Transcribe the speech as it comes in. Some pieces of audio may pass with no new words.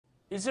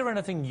Is there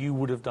anything you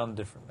would have done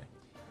differently?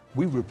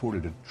 We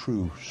reported a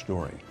true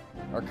story.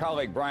 Our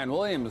colleague Brian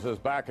Williams is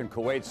back in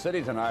Kuwait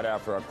City tonight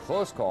after a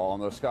close call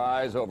in the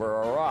skies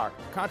over Iraq.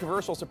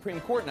 Controversial Supreme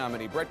Court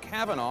nominee Brett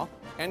Kavanaugh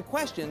and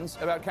questions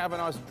about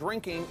Kavanaugh's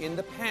drinking in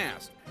the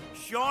past.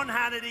 Sean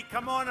Hannity,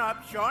 come on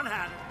up, Sean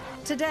Hannity.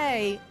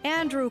 Today,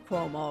 Andrew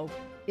Cuomo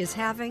is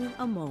having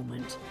a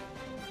moment.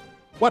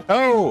 What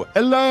ho!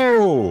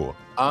 Hello!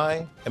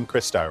 I am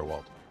Chris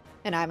Steyerwald.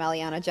 And I'm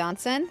Eliana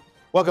Johnson.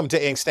 Welcome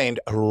to Ink-Stained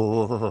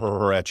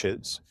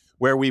Wretches,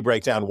 where we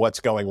break down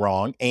what's going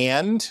wrong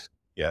and,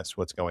 yes,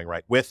 what's going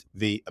right with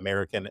the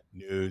American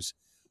news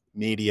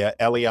media.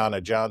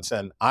 Eliana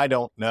Johnson, I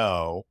don't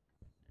know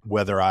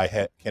whether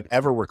I can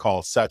ever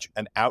recall such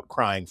an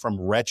outcrying from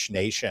Wretch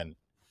Nation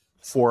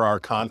for our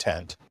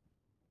content.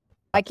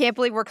 I can't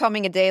believe we're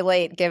coming a day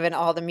late given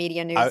all the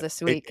media news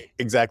this week.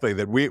 Exactly.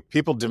 That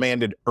people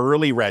demanded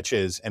early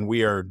Wretches and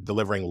we are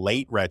delivering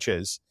late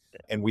Wretches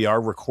and we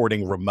are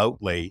recording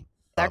remotely.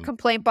 Our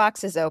complaint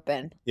box is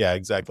open. Yeah,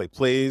 exactly.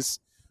 Please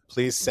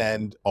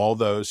send all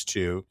those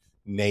to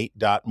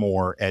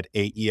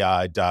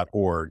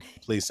nate.moore@aei.org.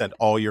 Please send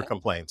all your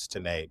complaints to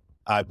Nate.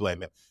 I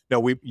blame him.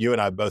 No, you and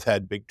I both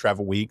had big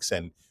travel weeks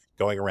and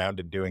going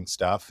around and doing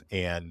stuff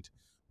and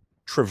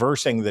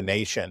traversing the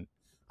nation.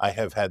 I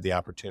have had the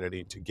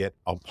opportunity to get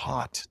a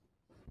lot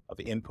of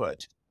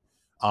input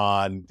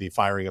on the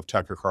firing of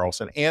Tucker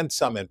Carlson and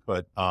some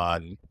input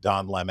on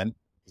Don Lemon,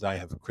 because I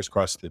have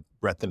crisscrossed the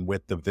breadth and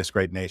width of this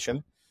great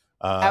nation.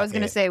 I was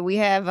going to say, we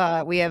have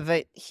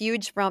a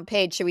huge front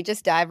page. Should we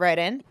just dive right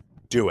in?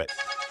 Do it.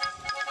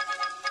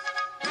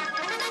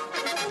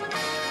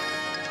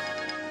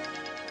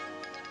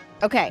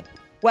 Okay.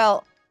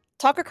 Well,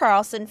 Tucker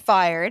Carlson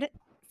fired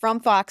from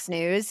Fox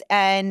News.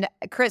 And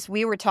Chris,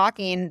 we were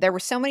talking, there were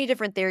so many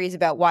different theories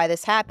about why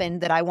this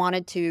happened that I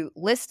wanted to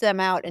list them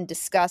out and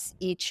discuss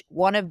each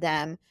one of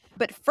them.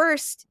 But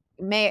first,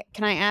 can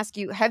I ask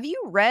you, have you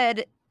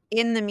read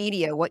in the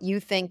media what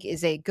you think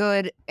is a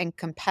good and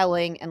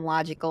compelling and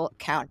logical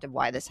account of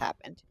why this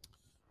happened?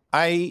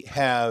 I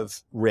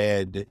have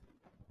read,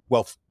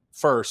 well,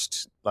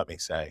 first, let me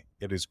say,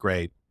 it is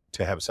great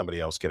to have somebody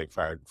else getting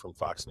fired from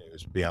Fox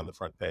News be on the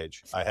front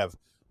page. I have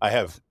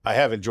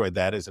enjoyed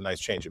that as a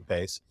nice change of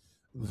pace.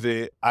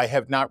 I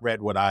have not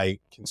read what I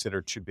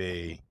consider to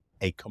be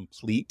a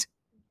complete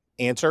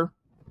answer.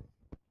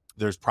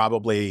 There's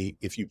probably,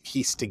 if you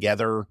piece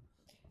together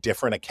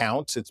different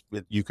accounts,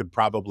 you could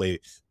probably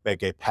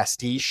make a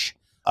pastiche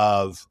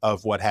of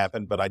what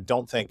happened, but I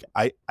don't think,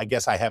 I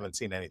guess I haven't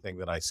seen anything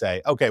that I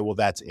say, okay, well,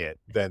 that's it.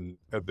 Then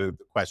the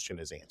question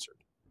is answered.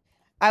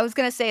 I was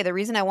going to say the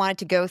reason I wanted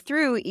to go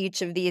through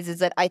each of these is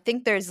that I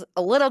think there's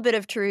a little bit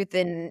of truth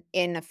in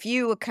a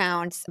few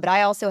accounts, but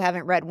I also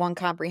haven't read one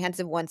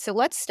comprehensive one. So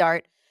let's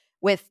start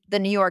with the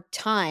New York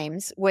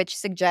Times, which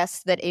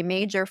suggests that a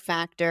major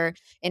factor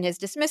in his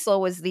dismissal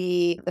was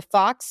the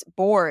Fox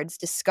board's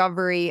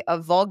discovery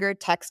of vulgar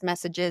text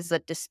messages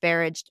that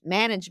disparaged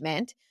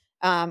management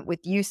with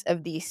use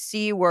of the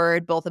C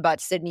word, both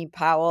about Sidney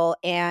Powell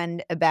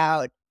and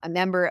about a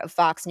member of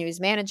Fox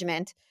News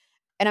management.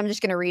 And I'm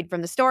just going to read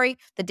from the story.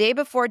 The day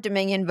before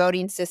Dominion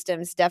Voting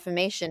Systems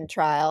defamation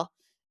trial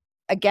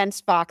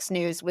against Fox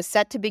News was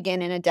set to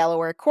begin in a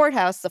Delaware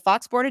courthouse, the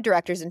Fox board of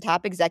directors and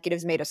top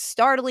executives made a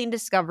startling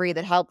discovery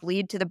that helped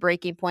lead to the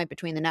breaking point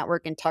between the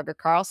network and Tucker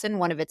Carlson,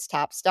 one of its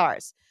top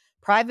stars.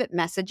 Private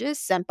messages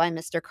sent by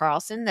Mr.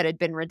 Carlson that had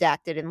been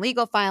redacted in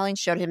legal filings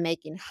showed him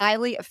making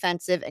highly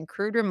offensive and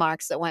crude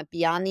remarks that went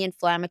beyond the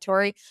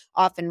inflammatory,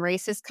 often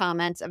racist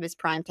comments of his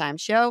primetime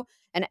show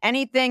and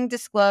anything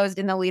disclosed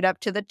in the lead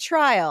up to the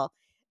trial.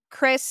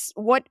 Chris,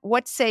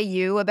 what say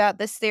you about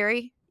this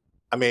theory?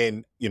 I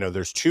mean,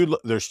 there's two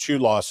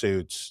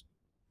lawsuits,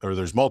 or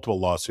there's multiple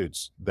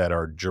lawsuits that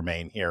are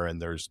germane here.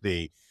 And there's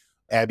the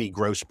Abby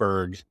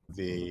Grossberg,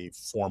 the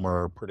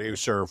former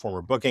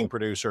booking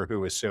producer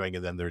who is suing.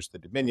 And then there's the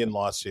Dominion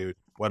lawsuit,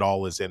 what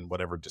all is in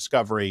whatever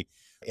discovery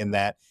in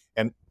that.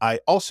 And I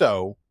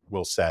also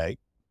will say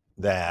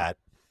that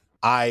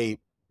I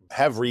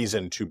have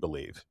reason to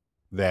believe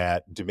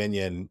that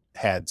Dominion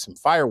had some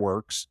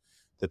fireworks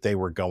that they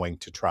were going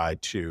to try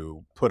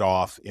to put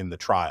off in the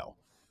trial.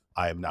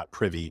 I am not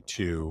privy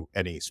to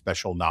any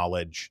special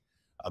knowledge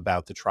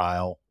about the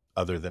trial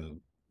other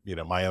than,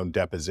 my own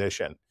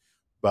deposition.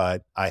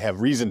 But I have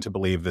reason to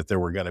believe that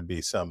there were going to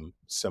be some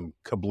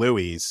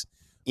kablooies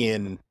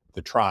in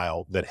the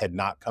trial that had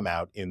not come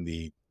out in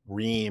the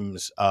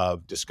reams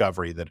of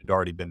discovery that had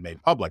already been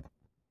made public.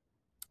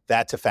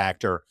 That's a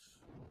factor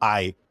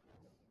I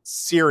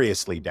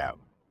seriously doubt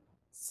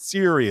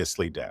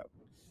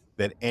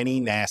that any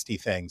nasty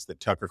things that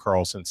Tucker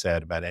Carlson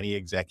said about any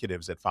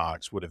executives at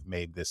Fox would have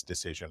made this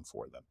decision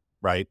for them,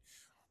 right?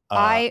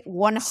 I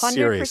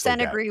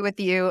 100% agree with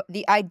you.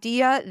 The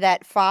idea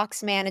that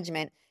Fox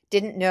management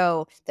didn't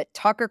know that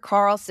Tucker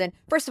Carlson,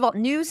 first of all,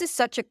 news is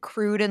such a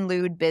crude and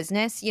lewd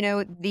business.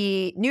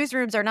 The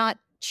newsrooms are not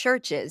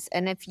churches.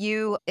 And if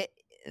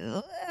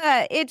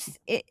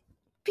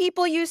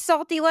people use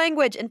salty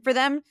language, and for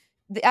them,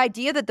 the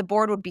idea that the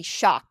board would be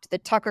shocked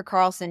that Tucker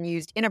Carlson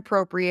used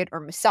inappropriate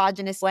or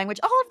misogynist language,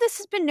 all of this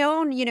has been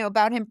known,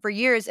 about him for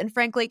years. And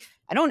frankly,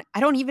 I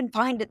don't even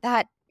find it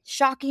that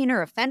shocking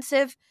or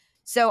offensive.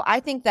 So I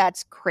think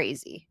that's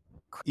crazy.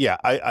 Yeah,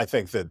 I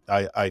think that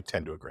I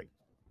tend to agree.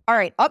 All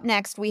right, up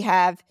next, we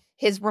have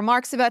his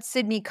remarks about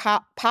Sidney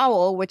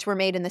Powell, which were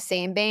made in the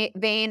same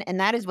vein, and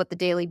that is what the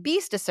Daily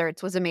Beast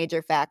asserts was a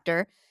major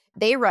factor.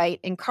 They write,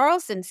 in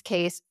Carlson's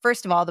case,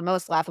 first of all, the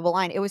most laughable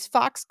line, it was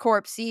Fox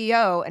Corp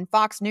CEO and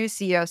Fox News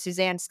CEO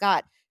Suzanne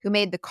Scott who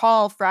made the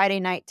call Friday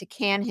night to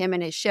can him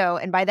and his show.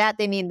 And by that,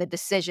 they mean the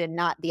decision,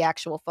 not the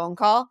actual phone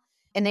call.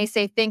 And they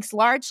say, thanks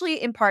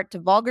largely in part to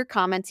vulgar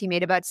comments he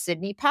made about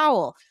Sidney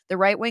Powell, the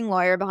right-wing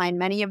lawyer behind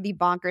many of the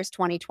bonkers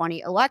 2020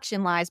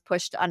 election lies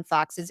pushed on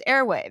Fox's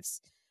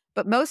airwaves.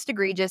 But most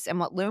egregious and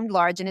what loomed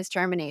large in his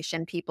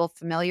termination, people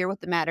familiar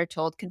with the matter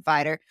told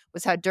Confider,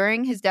 was how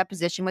during his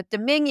deposition with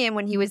Dominion,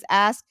 when he was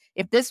asked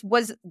if this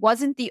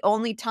wasn't the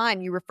only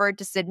time you referred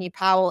to Sidney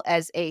Powell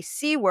as a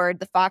C word,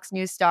 the Fox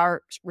News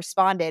star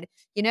responded,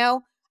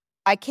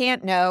 I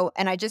can't know,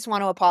 and I just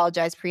want to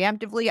apologize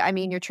preemptively. I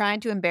mean, you're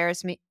trying to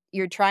embarrass me.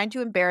 You're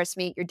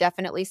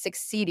definitely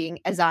succeeding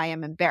as I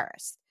am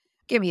embarrassed.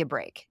 Give me a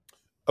break.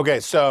 Okay,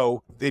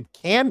 so it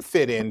can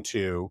fit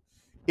into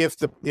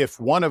if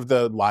one of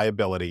the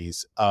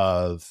liabilities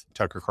of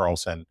Tucker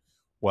Carlson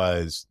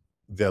was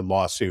the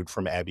lawsuit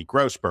from Abby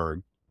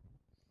Grossberg,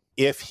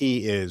 if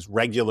he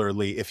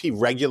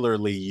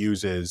regularly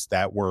uses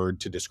that word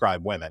to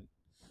describe women,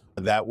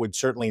 that would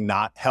certainly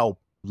not help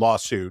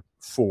lawsuit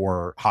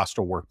for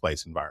hostile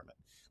workplace environment.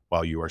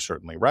 While you are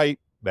certainly right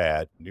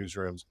that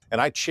newsrooms,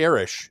 and I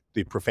cherish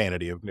the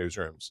profanity of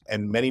newsrooms,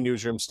 and many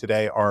newsrooms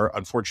today are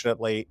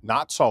unfortunately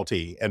not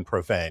salty and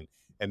profane,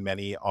 and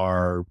many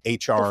are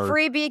HR. The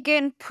Free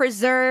Beacon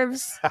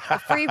serves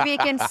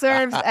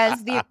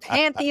as the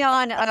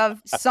pantheon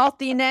of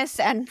saltiness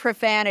and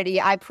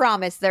profanity. I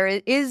promise there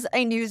is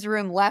a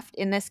newsroom left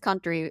in this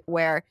country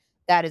where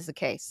that is the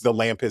case. The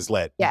lamp is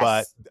lit.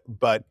 Yes.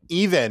 But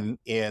even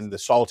in the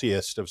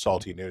saltiest of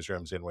salty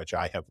newsrooms in which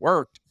I have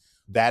worked,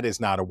 that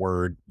is not a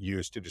word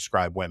used to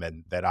describe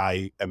women that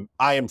I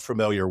am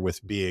familiar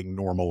with being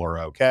normal or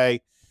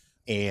okay.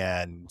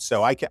 And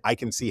so I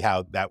can see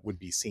how that would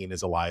be seen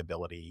as a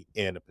liability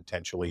in a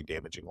potentially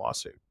damaging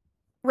lawsuit.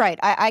 Right.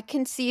 I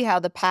can see how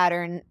the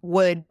pattern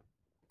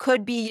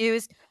could be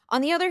used.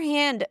 On the other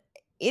hand,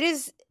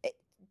 it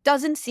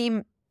doesn't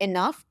seem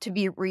enough to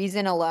be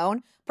reason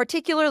alone,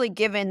 particularly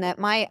given that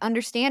my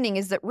understanding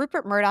is that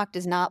Rupert Murdoch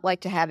does not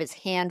like to have his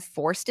hand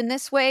forced in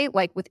this way,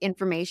 like with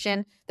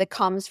information that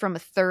comes from a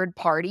third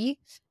party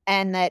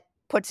and that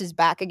puts his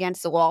back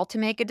against the wall to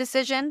make a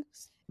decision.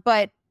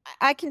 But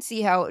I can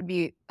see how it would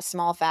be a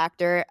small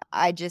factor.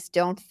 I just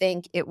don't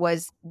think it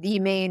was the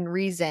main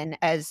reason,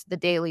 as the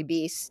Daily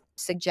Beast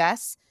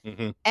suggests.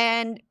 Mm-hmm.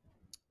 And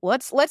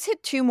let's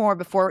hit two more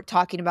before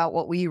talking about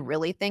what we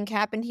really think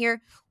happened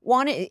here.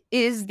 One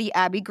is the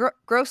Abby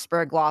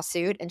Grossberg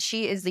lawsuit, and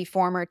she is the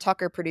former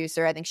Tucker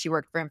producer. I think she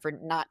worked for him for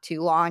not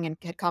too long and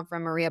had come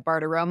from Maria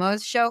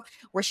Bartiromo's show,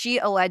 where she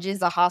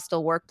alleges a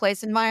hostile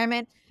workplace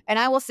environment. And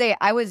I will say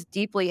I was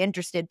deeply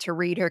interested to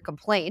read her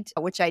complaint,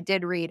 which I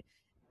did read.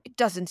 It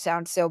doesn't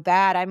sound so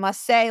bad, I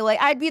must say. Like,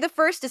 I'd be the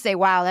first to say,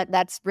 wow,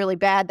 that's really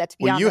bad. That's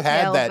beyond you the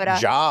had pale. that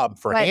job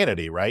for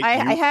Hannity, right?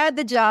 I had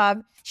the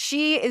job.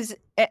 She is,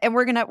 and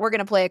we're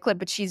gonna play a clip,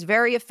 but she's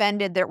very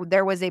offended.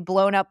 There was a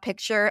blown up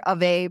picture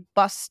of a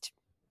bust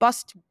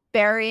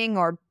burying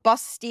or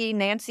busty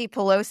Nancy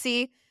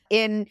Pelosi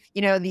in,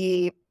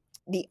 the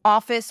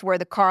office where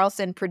the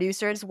Carlson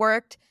producers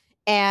worked.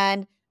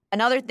 And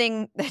another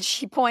thing that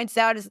she points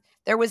out is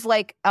there was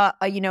like a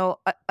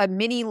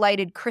mini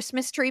lighted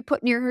Christmas tree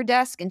put near her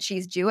desk, and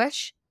she's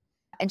Jewish,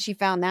 and she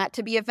found that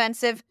to be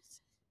offensive.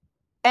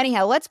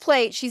 Anyhow, let's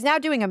play. She's now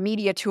doing a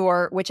media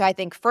tour, which I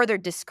think further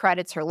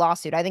discredits her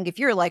lawsuit. I think if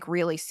you're like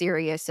really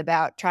serious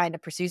about trying to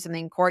pursue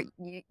something in court,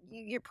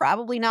 you're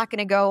probably not going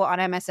to go on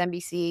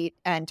MSNBC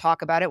and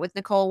talk about it with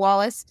Nicole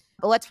Wallace.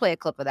 But let's play a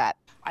clip of that.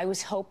 I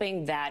was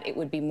hoping that it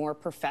would be more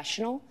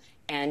professional,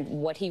 and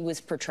what he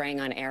was portraying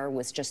on air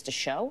was just a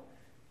show.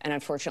 And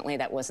unfortunately,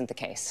 that wasn't the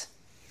case.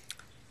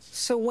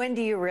 So when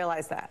do you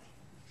realize that?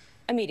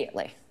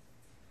 Immediately.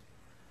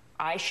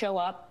 I show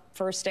up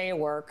first day of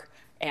work,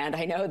 and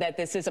I know that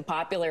this is a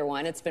popular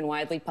one. It's been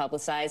widely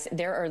publicized.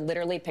 There are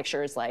literally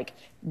pictures like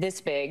this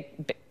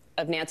big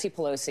of Nancy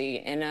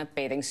Pelosi in a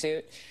bathing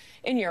suit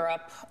in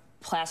Europe,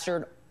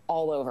 plastered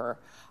all over.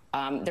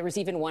 There was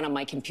even one on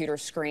my computer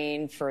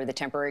screen for the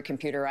temporary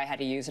computer I had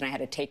to use, and I had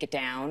to take it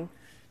down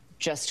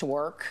just to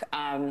work.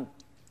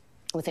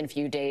 Within a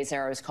few days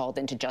there, I was called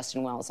into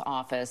Justin Wells'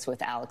 office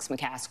with Alex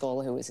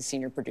McCaskill, who was a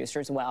senior producer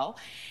as well,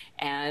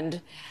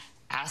 and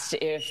asked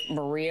if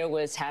Maria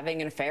was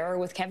having an affair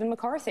with Kevin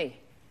McCarthy.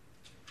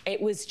 It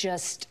was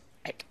just,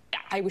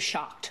 I was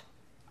shocked.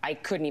 I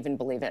couldn't even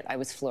believe it. I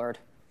was floored.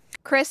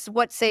 Chris,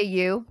 what say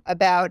you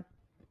about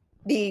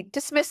the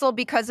dismissal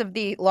because of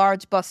the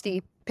large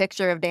busty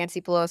picture of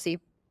Nancy Pelosi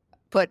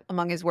put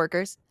among his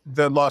workers?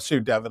 The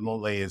lawsuit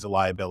definitely is a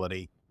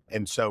liability.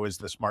 and so is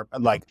the smart.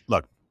 Like,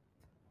 look,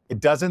 it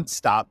doesn't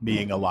stop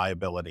being a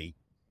liability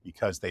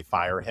because they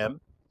fire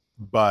him.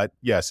 But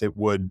yes, it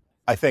would.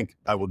 I think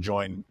I will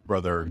join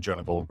Brother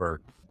Jonah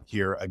Goldberg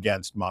here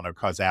against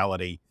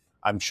monocausality.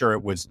 I'm sure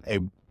it was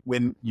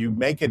when you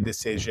make a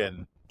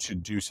decision to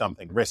do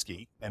something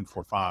risky, and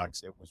for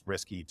Fox, it was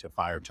risky to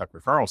fire Tucker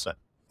Carlson.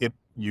 If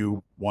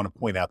you want to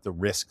point out the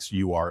risks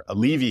you are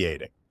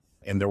alleviating,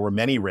 and there were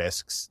many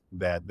risks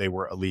that they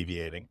were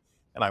alleviating,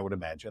 and I would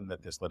imagine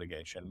that this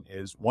litigation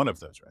is one of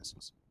those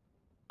risks.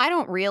 I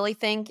don't really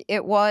think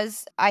it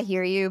was. I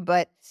hear you,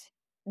 but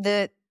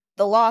the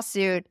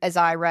lawsuit, as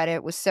I read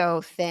it, was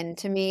so thin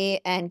to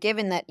me. And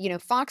given that,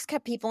 Fox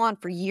kept people on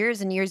for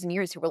years and years and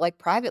years who were like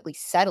privately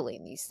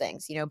settling these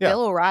things.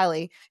 Bill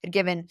O'Reilly had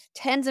given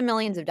tens of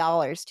millions of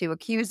dollars to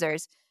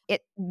accusers.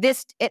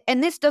 This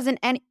doesn't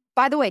any.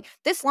 By the way,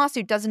 this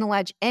lawsuit doesn't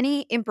allege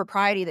any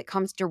impropriety that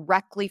comes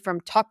directly from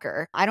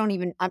Tucker.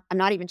 I'm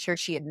not even sure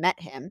she had met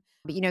him.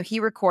 But, he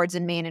records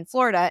in Maine and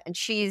Florida, and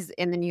she's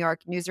in the New York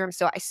newsroom.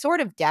 So I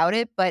sort of doubt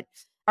it. But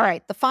all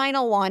right, the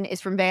final one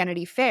is from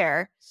Vanity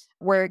Fair,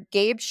 where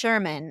Gabe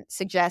Sherman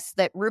suggests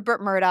that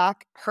Rupert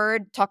Murdoch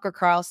heard Tucker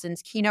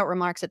Carlson's keynote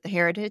remarks at the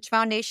Heritage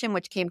Foundation,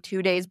 which came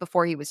 2 days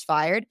before he was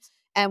fired,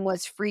 and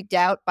was freaked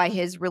out by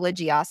his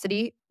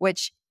religiosity,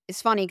 which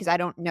is funny because I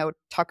don't know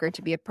Tucker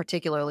to be a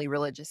particularly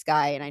religious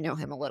guy, and I know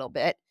him a little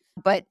bit.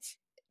 But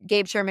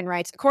Gabe Sherman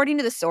writes, according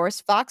to the source,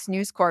 Fox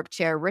News Corp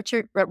chair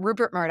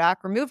Rupert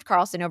Murdoch removed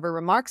Carlson over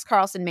remarks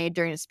Carlson made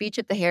during a speech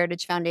at the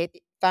Heritage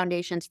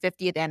Foundation's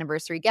 50th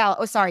anniversary gala.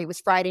 Oh, sorry, it was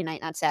Friday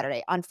night, not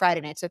Saturday. On Friday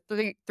night, so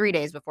three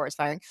days before his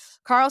firing.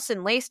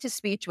 Carlson laced his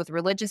speech with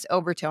religious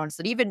overtones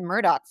that even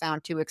Murdoch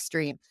found too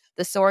extreme.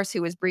 The source,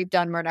 who was briefed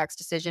on Murdoch's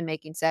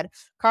decision-making, said,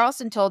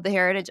 Carlson told the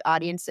Heritage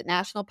audience that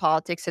national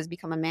politics has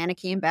become a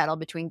Manichaean battle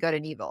between good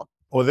and evil.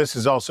 Well, this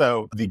is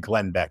also the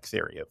Glenn Beck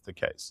theory of the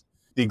case.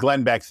 The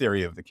Glenn Beck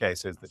theory of the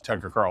case is that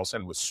Tucker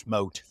Carlson was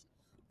smote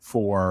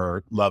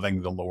for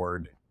loving the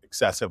Lord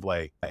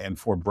excessively and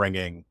for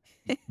bringing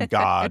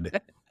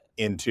God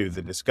into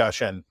the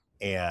discussion.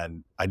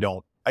 And I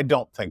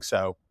don't think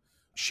so.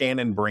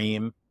 Shannon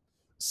Bream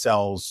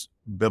sells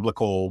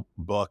biblical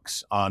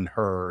books on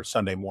her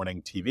Sunday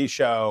morning TV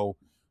show.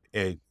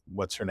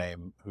 What's her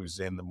name? Who's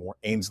in the more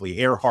Ainsley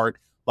Earhart.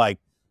 Like,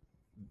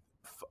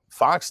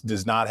 Fox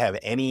does not have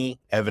any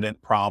evident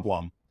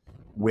problem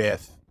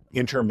with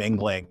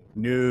intermingling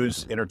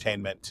news,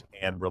 entertainment,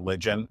 and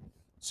religion.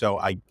 So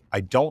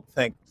I don't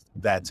think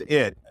that's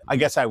it. I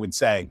guess I would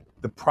say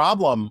the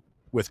problem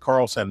with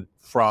Carlson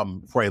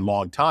for a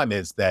long time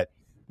is that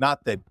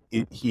not that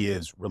he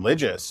is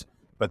religious,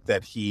 but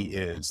that he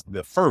is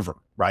the fervor,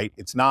 right?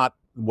 It's not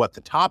what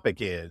the topic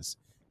is,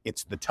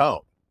 it's the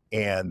tone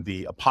and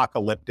the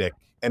apocalyptic,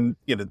 and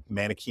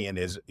Manichaean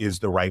is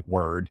the right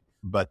word,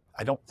 but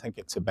I don't think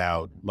it's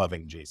about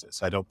loving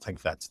Jesus. I don't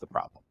think that's the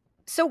problem.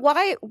 So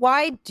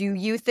why do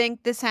you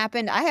think this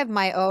happened? I have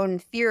my own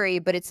theory,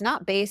 but it's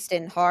not based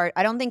in hard.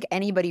 I don't think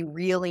anybody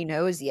really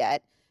knows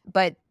yet,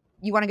 but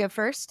you want to go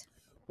first?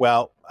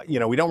 Well,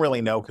 we don't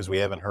really know because we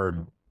haven't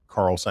heard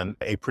Carlson,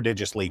 a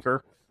prodigious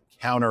leaker,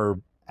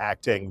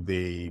 counteracting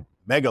the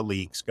mega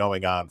leaks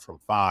going on from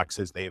Fox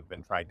as they have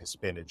been trying to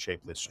spin and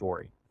shape this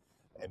story.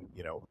 And,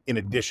 in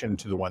addition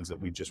to the ones that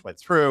we just went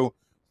through,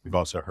 we've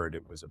also heard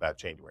it was about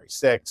January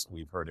 6th.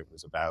 We've heard it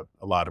was about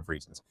a lot of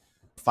reasons.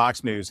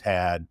 Fox News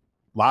had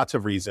lots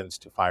of reasons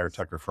to fire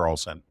Tucker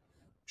Carlson,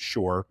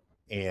 sure.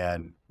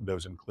 And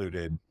those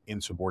included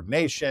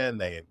insubordination.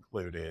 They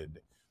included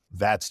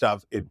that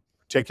stuff. It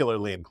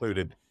particularly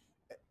included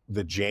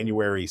the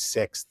January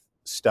 6th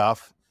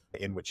stuff,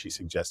 in which he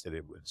suggested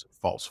it was a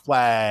false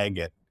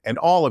flag and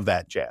all of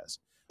that jazz.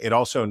 It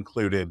also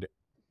included,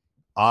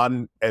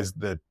 as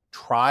the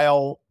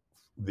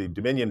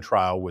Dominion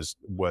trial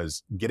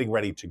was getting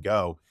ready to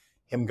go,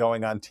 him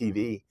going on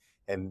TV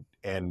and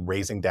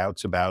raising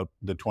doubts about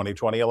the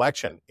 2020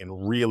 election in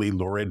really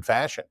lurid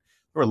fashion.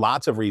 There were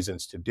lots of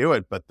reasons to do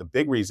it, but the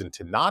big reason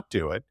to not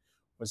do it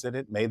was that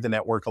it made the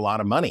network a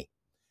lot of money.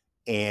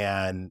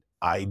 And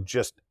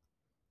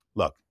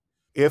look,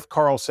 if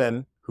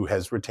Carlson, who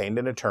has retained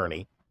an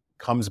attorney,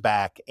 comes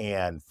back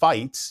and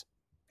fights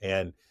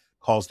and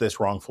calls this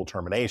wrongful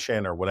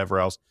termination or whatever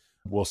else,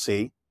 we'll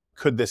see.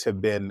 Could this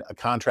have been a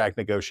contract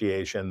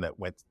negotiation that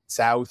went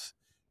south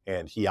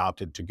and he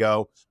opted to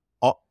go?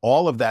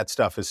 All of that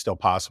stuff is still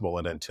possible.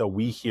 And until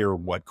we hear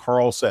what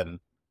Carlson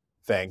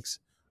thinks,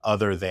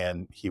 other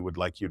than he would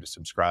like you to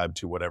subscribe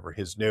to whatever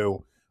his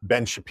new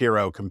Ben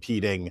Shapiro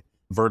competing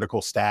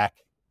vertical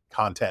stack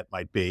content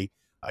might be,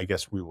 I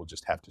guess we will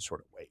just have to sort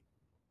of wait.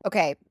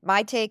 Okay,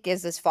 my take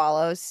is as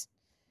follows.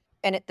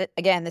 And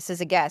again, this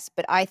is a guess,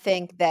 but I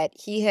think that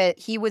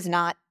he was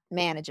not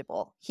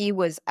manageable. He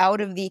was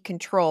out of the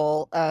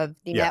control of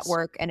the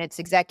network, and its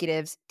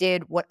executives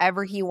did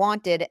whatever he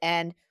wanted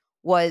and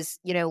was,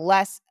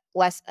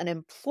 less an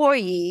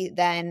employee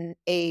than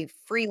a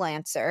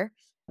freelancer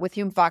with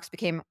whom Fox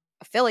became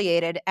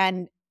affiliated.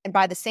 And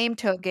by the same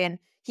token,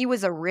 he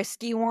was a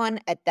risky one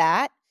at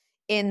that,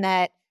 in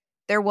that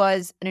there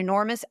was an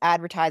enormous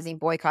advertising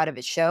boycott of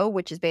his show,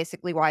 which is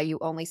basically why you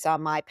only saw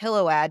My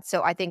Pillow ads.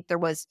 So I think there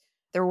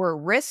were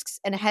risks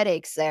and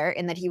headaches there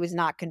in that he was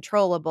not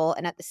controllable.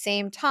 And at the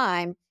same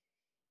time,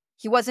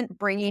 he wasn't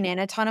bringing in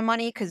a ton of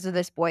money because of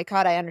this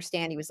boycott. I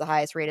understand he was the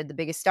highest rated, the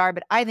biggest star,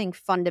 but I think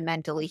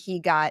fundamentally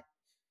he got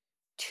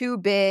too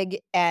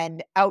big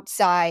and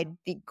outside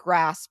the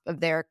grasp of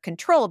their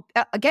control.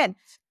 Again,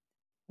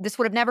 this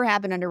would have never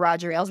happened under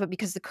Roger Ailes, but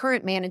because the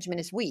current management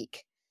is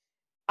weak,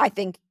 I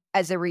think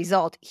as a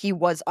result, he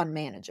was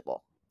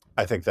unmanageable.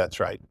 I think that's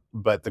right.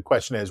 But the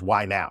question is,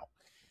 why now?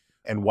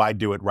 And why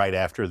do it right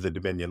after the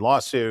Dominion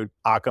lawsuit?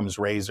 Occam's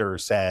razor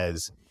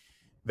says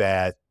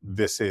that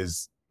this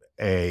is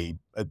that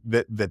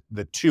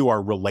the two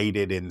are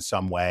related in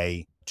some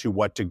way. To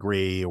what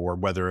degree, or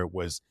whether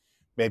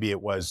maybe it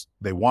was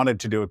they wanted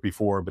to do it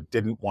before but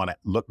didn't want to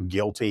look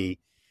guilty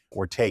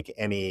or take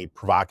any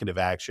provocative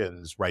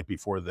actions right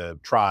before the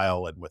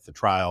trial, and with the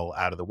trial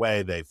out of the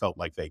way, they felt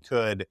like they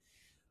could.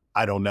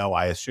 I don't know.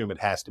 I assume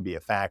it has to be a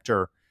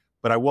factor.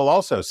 But I will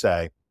also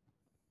say,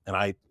 and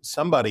I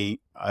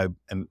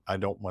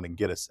don't want to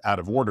get us out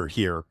of order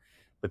here,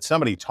 but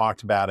somebody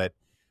talked about it.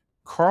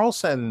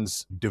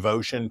 Carlson's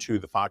devotion to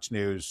the Fox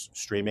News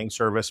streaming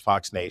service,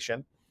 Fox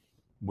Nation,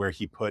 where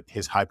he put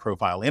his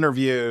high-profile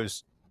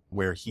interviews,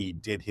 where he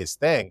did his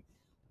thing,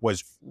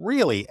 was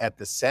really at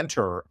the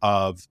center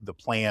of the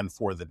plan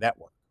for the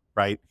network,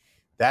 right?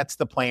 That's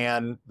the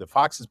plan, the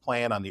Fox's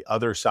plan on the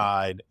other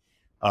side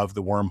of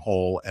the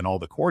wormhole and all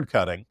the cord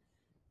cutting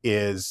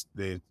is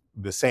the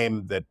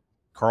same that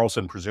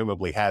Carlson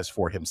presumably has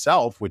for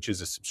himself, which is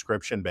a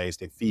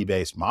subscription-based, a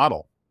fee-based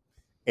model.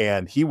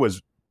 And he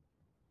was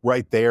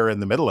right there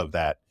in the middle of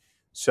that.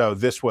 So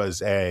this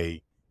was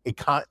I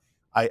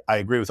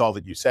agree with all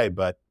that you say,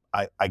 but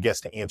I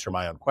guess to answer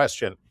my own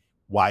question,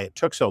 why it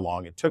took so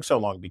long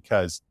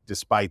because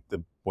despite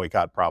the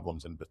boycott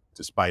problems and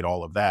despite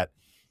all of that,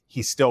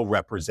 he still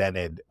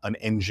represented an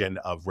engine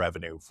of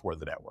revenue for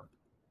the network.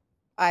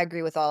 I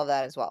agree with all of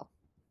that as well.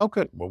 Oh,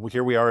 good. Well,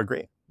 here we are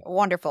agreeing.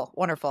 Wonderful.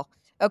 Wonderful.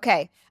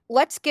 Okay.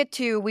 Let's get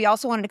to, we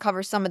also wanted to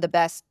cover some of the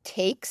best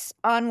takes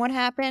on what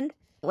happened.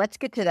 Let's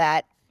get to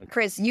that.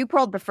 Chris, you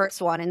pulled the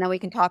first one, and then we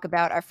can talk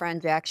about our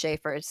friend Jack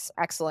Schaefer's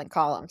excellent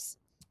columns.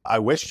 I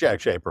wish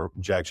Jack Schaefer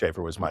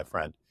was my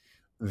friend.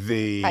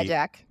 Hi,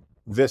 Jack.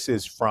 This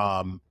is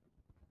from,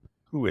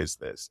 who is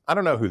this? I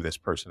don't know who this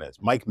person is.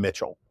 Mike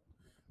Mitchell.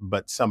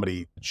 But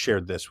somebody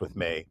shared this with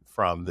me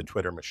from the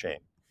Twitter machine.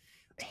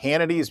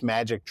 Hannity's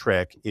magic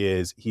trick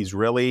is he's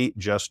really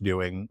just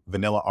doing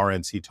vanilla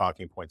RNC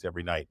talking points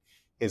every night.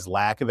 His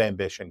lack of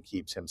ambition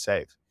keeps him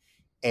safe.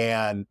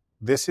 And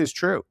this is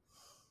true.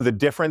 The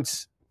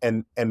difference,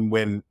 and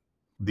when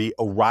the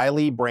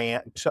O'Reilly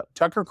brand,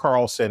 Tucker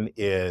Carlson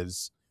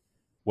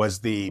was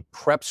the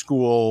prep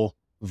school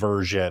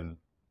version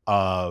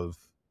of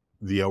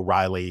the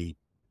O'Reilly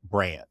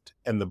brand.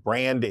 And the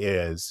brand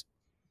is,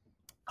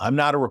 I'm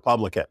not a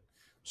Republican,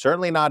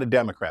 certainly not a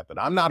Democrat, but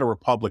I'm not a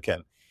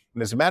Republican.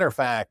 And as a matter of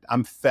fact,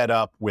 I'm fed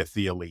up with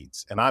the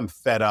elites, and I'm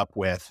fed up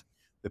with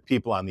the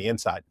people on the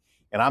inside.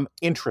 And I'm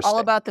interested. All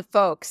about the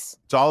folks.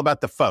 It's all about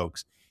the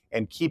folks,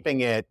 and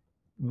keeping it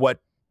what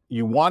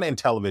you want in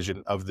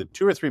television. Of the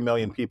 2 or 3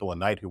 million people a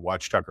night who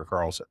watch Tucker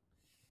Carlson,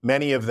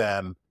 many of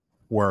them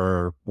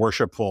were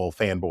worshipful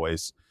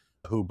fanboys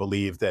who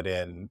believed that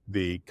in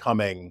the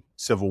coming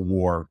Civil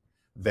War,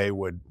 they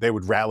would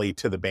rally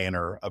to the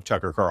banner of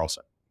Tucker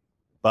Carlson.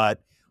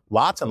 But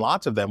lots and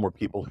lots of them were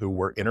people who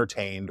were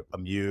entertained,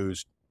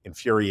 amused,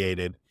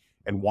 infuriated,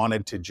 and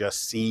wanted to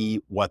just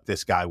see what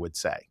this guy would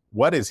say.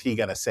 What is he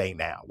going to say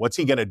now? What's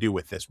he going to do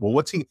with this?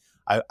 Well,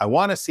 I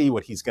want to see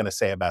what he's going to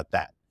say about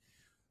that.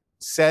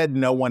 Said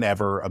no one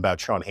ever about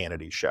Sean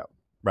Hannity's show,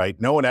 right?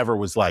 No one ever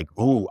was like,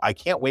 ooh, I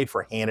can't wait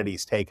for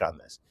Hannity's take on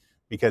this.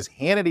 Because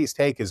Hannity's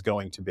take is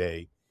going to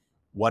be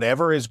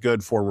whatever is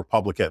good for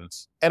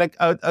Republicans, and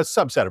a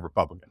subset of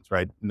Republicans,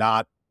 right?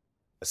 Not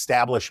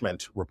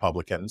establishment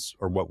Republicans,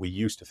 or what we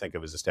used to think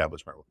of as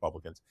establishment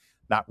Republicans,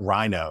 not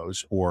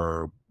rhinos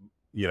or,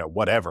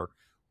 whatever,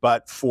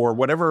 but for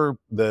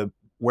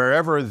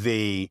wherever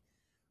the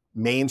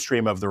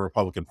mainstream of the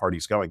Republican Party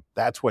is going,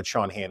 that's what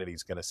Sean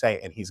Hannity's going to say.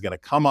 And he's going to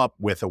come up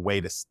with a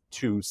way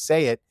to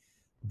say it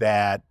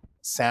that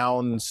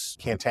sounds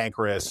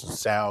cantankerous,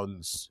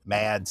 sounds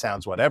mad,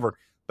 sounds whatever,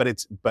 but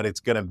it's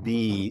going to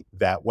be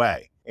that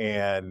way.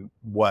 And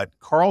what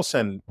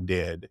Carlson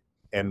did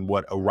and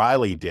what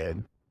O'Reilly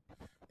did,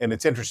 and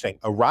it's interesting,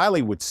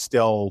 O'Reilly would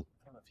still,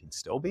 I don't know if he'd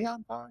still be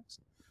on Fox,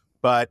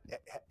 but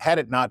had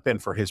it not been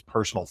for his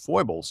personal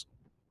foibles,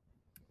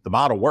 the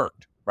model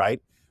worked, right?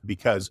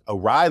 Because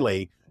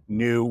O'Reilly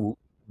knew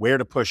where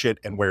to push it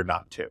and where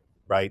not to,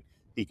 right?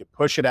 He could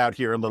push it out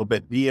here a little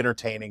bit, be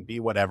entertaining, be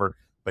whatever,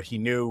 but he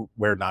knew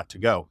where not to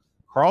go.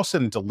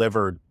 Carlson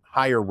delivered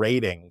higher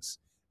ratings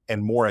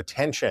and more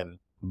attention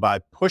by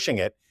pushing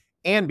it,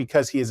 and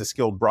because he is a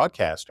skilled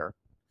broadcaster,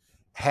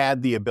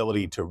 had the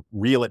ability to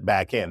reel it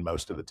back in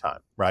most of the time,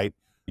 right?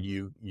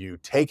 You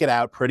take it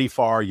out pretty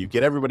far, you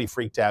get everybody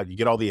freaked out, you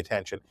get all the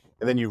attention,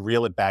 and then you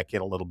reel it back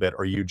in a little bit,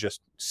 or you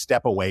just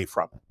step away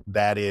from it.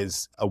 That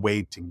is a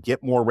way to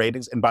get more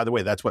ratings. And by the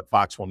way, that's what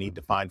Fox will need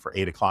to find for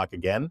 8 o'clock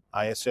again,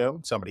 I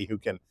assume, somebody who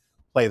can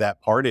play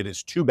that part. It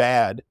is too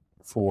bad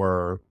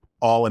for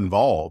all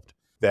involved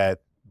that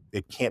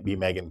it can't be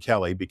Megyn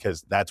Kelly,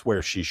 because that's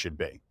where she should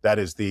be. That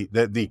is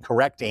the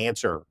correct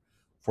answer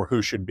for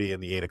who should be in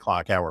the 8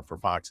 o'clock hour for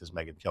Fox is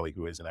Megyn Kelly,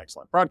 who is an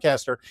excellent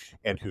broadcaster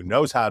and who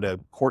knows how to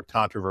court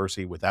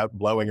controversy without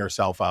blowing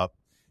herself up.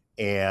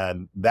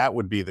 And that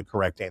would be the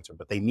correct answer.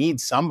 But they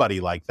need somebody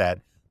like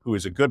that who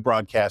is a good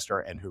broadcaster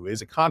and who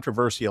is a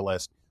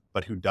controversialist,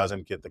 but who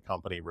doesn't get the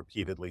company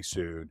repeatedly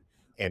sued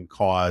and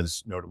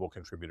cause notable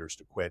contributors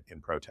to quit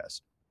in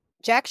protest.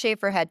 Jack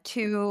Schaefer had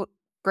 2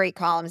 great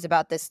columns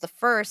about this. The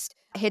first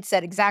had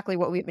said exactly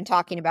what we've been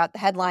talking about. The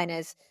headline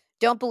is,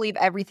 "Don't believe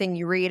everything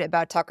you read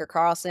about Tucker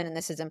Carlson," and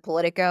this is in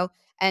Politico.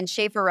 And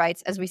Schaefer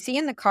writes, "As we see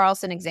in the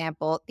Carlson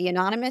example, the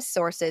anonymous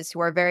sources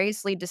who are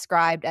variously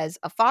described as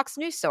a Fox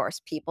News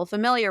source, people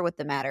familiar with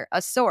the matter,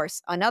 a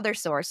source, another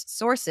source,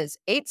 sources,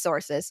 8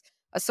 sources,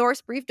 a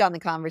source briefed on the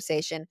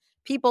conversation,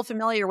 people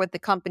familiar with the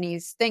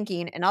company's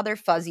thinking, and other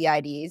fuzzy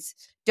IDs,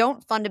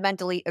 don't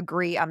fundamentally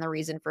agree on the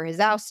reason for his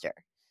ouster.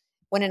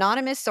 When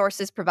anonymous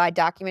sources provide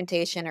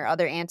documentation or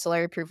other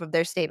ancillary proof of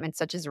their statements,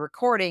 such as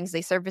recordings,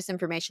 they surface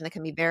information that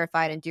can be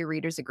verified and do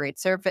readers a great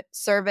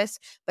service.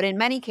 But in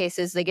many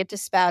cases, they get to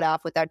spout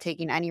off without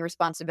taking any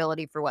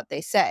responsibility for what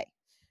they say.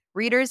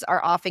 Readers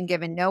are often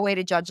given no way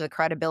to judge the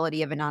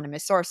credibility of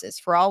anonymous sources.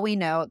 For all we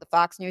know, the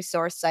Fox News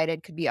source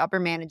cited could be upper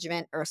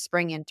management or a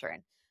spring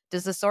intern.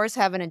 Does the source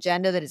have an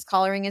agenda that is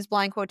coloring his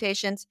blind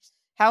quotations?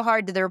 How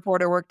hard did the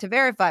reporter work to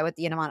verify what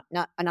the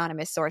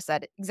anonymous source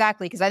said?"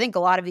 Exactly, because I think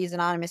a lot of these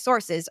anonymous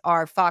sources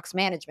are Fox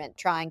management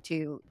trying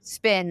to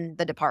spin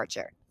the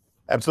departure.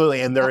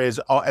 Absolutely, and there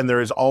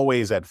is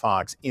always at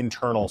Fox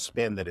internal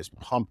spin that is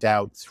pumped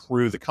out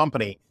through the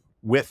company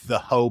with the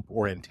hope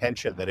or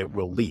intention that it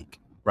will leak,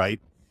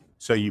 right?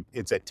 So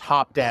it's a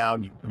top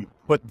down. You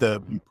put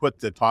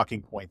the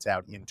talking points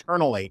out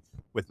internally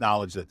with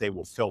knowledge that they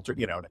will filter,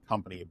 in a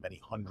company of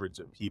many hundreds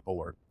of people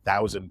or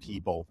 1,000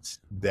 people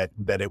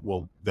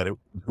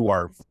who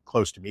are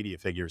close to media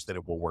figures, that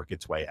it will work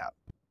its way out.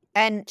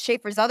 And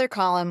Schaefer's other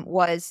column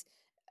was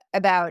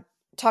about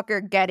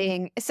Tucker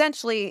getting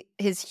essentially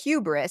his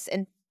hubris,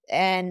 and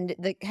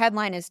the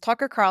headline is,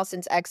 "Tucker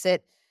Carlson's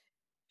exit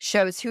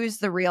shows who's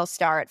the real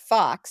star at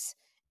Fox."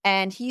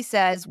 And he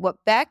says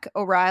what Beck,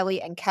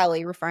 O'Reilly, and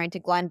Kelly, referring to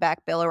Glenn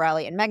Beck, Bill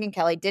O'Reilly, and Megyn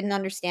Kelly, didn't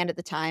understand at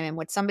the time, and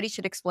what somebody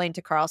should explain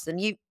to Carlson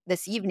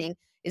this evening,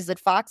 is that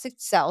Fox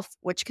itself,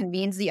 which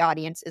convenes the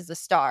audience, is the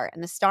star,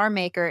 and the star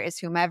maker is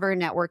whomever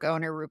network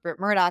owner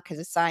Rupert Murdoch has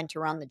assigned to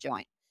run the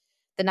joint.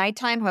 The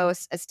nighttime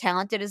hosts, as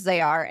talented as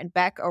they are, and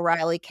Beck,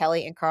 O'Reilly,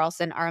 Kelly, and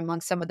Carlson are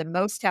among some of the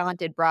most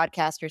talented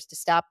broadcasters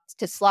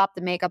to slop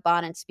the makeup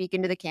on and speak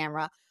into the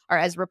camera, are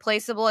as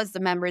replaceable as the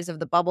members of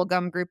the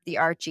bubblegum group the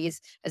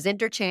Archies, as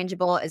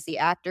interchangeable as the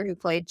actors who've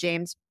played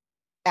James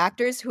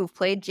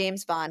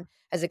Bond,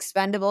 as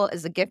expendable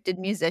as the gifted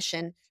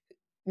musicians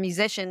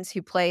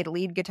who played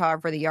lead guitar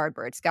for the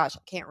Yardbirds." Gosh, I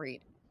can't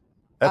read.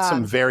 That's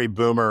some very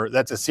boomer.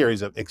 That's a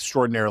series of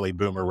extraordinarily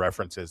boomer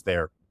references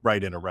there,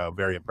 right in a row.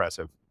 Very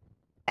impressive.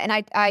 And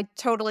I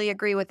totally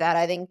agree with that.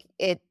 I think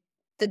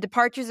the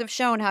departures have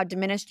shown how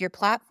diminished your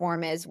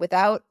platform is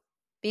without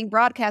being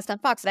broadcast on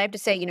Fox. And I have to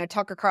say,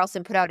 Tucker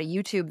Carlson put out a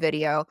YouTube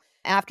video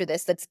after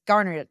this that's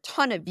garnered a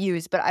ton of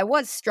views, but I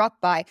was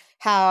struck by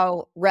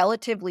how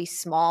relatively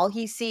small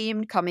he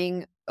seemed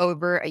coming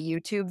over a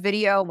YouTube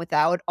video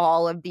without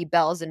all of the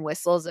bells and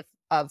whistles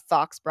of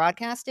Fox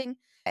broadcasting.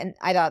 And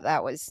I thought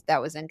that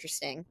was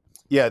interesting.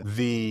 Yeah,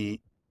 the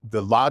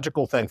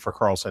logical thing for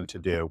Carlson to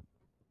do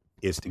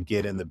is to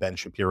get in the Ben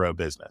Shapiro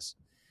business,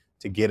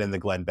 to get in the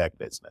Glenn Beck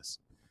business,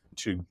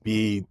 to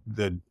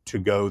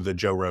go the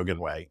Joe Rogan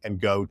way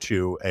and go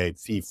to a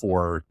fee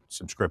for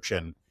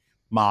subscription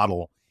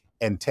model,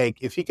 and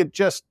if he could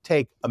just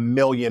take 1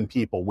 million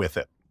people with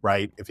it,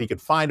 right? If he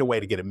could find a way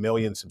to get 1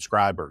 million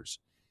subscribers,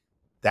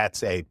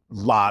 that's a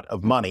lot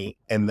of money.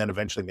 And then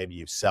eventually maybe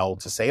you sell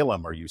to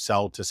Salem or you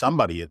sell to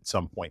somebody at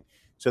some point.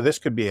 So this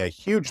could be a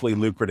hugely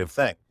lucrative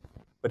thing.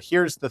 But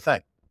here's the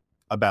thing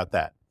about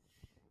that.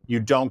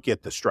 You don't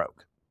get the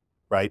stroke.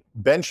 Right?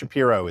 Ben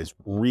Shapiro is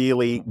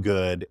really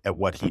good at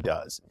what he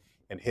does,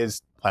 and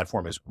his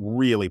platform is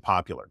really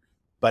popular,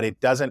 but it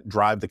doesn't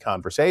drive the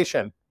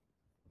conversation.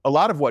 A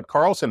lot of what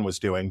Carlson was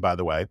doing, by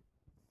the way,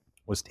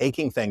 was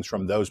taking things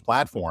from those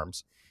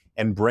platforms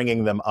and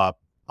bringing them up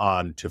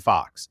onto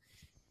Fox.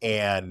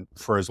 And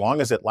for as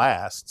long as it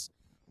lasts,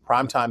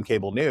 primetime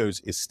cable news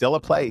is still a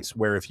place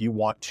where if you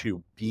want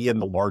to be in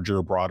the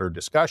larger, broader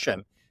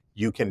discussion,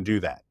 you can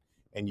do that.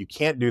 And you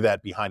can't do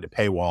that behind a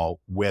paywall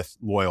with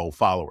loyal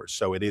followers.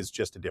 So it is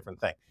just a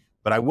different thing.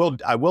 But I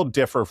will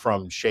differ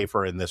from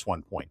Schaefer in this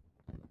one point.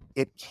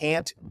 It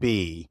can't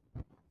be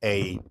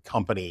a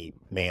company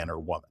man or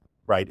woman,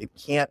 right? It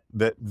can't.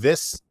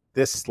 This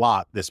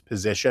slot, this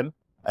position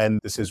And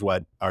this is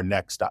what our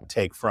next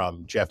take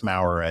from Jeff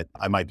Maurer at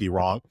I Might Be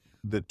Wrong.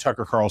 The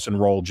Tucker Carlson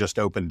role just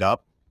opened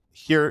up.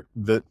 Here,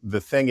 the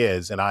thing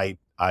is, and I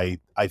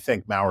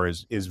think Maurer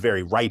is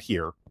very right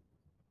here.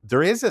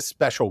 There is a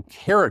special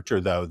character,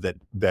 though,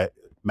 that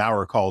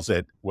Maurer calls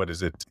it, what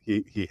is it?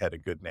 He had a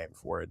good name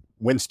for it.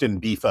 Winston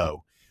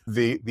Beefo.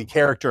 The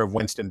character of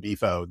Winston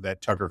Beefo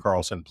that Tucker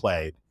Carlson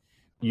played.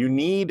 You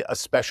need a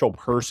special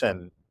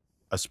person,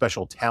 a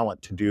special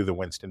talent to do the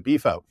Winston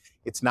Beefo.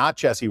 It's not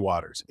Jesse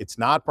Waters. It's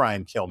not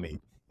Brian Kilmeade.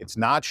 It's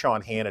not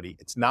Sean Hannity.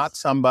 It's not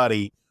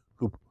somebody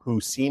who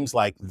seems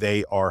like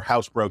they are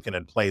housebroken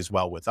and plays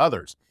well with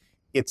others.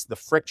 It's the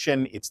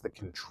friction. It's the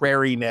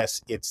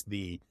contrariness. It's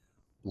the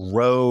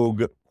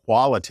rogue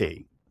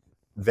quality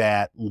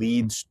that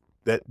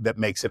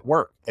makes it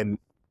work. And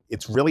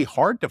it's really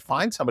hard to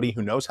find somebody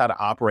who knows how to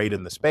operate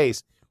in the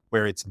space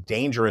where it's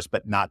dangerous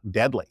but not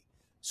deadly.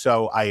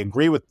 So I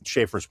agree with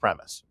Schaefer's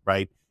premise,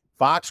 right?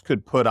 Fox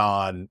could put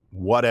on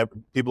whatever.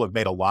 People have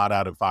made a lot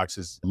out of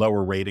Fox's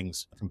lower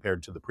ratings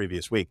compared to the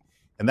previous week.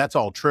 And that's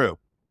all true.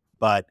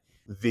 But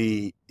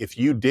if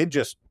you did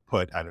just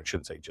put, I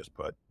shouldn't say just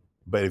put,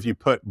 but if you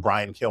put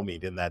Brian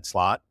Kilmeade in that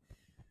slot,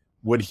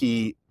 would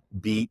he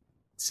beat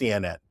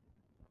CNN?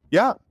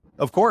 Yeah,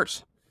 of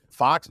course.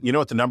 Fox, you know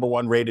what the number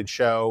one rated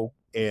show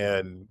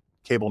in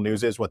cable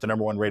news is? What the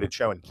number one rated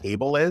show in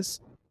cable is?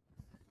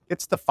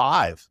 It's The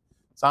Five.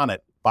 It's on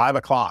at 5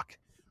 o'clock.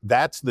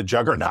 That's the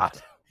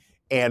juggernaut.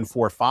 And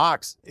for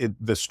Fox,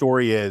 the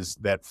story is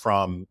that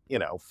from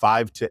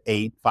 5 to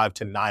 8, 5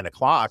 to 9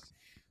 o'clock,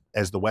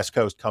 as the West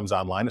Coast comes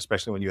online,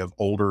 especially when you have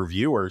older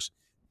viewers,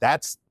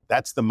 that's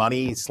the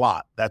money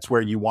slot. That's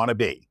where you want to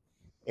be.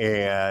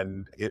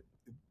 And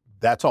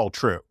that's all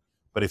true.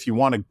 But if you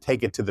want to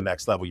take it to the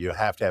next level, you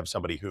have to have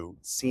somebody who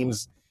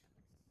seems,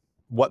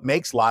 what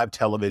makes live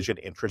television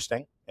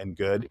interesting and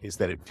good is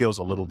that it feels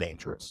a little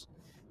dangerous,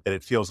 that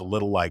it feels a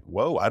little like,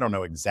 whoa, I don't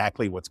know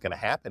exactly what's going to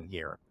happen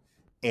here.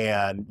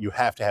 And you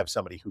have to have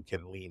somebody who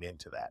can lean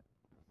into that.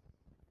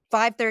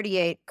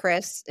 538,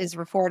 Chris, is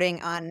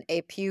reporting on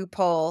a Pew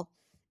poll,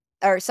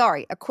 a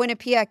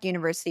Quinnipiac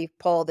University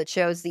poll that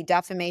shows the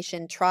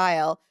defamation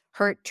trial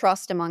hurt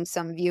trust among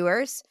some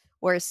viewers,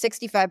 whereas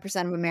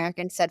 65% of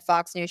Americans said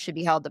Fox News should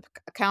be held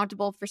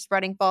accountable for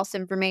spreading false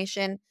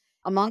information.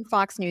 Among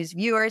Fox News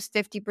viewers,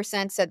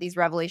 50% said these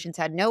revelations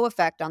had no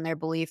effect on their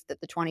belief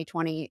that the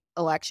 2020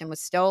 election was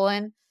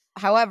stolen.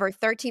 However,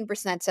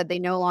 13% said they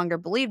no longer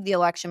believed the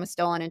election was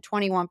stolen, and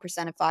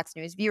 21% of Fox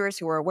News viewers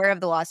who were aware of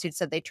the lawsuit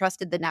said they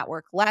trusted the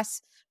network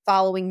less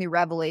following the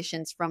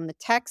revelations from the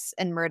texts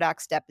and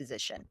Murdoch's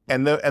deposition.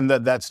 And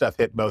that stuff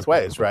hit both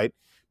ways, right?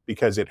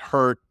 Because it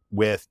hurt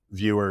with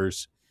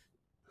viewers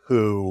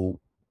who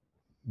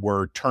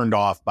were turned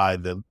off by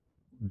the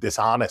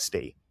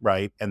dishonesty,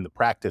 right, and the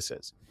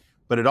practices.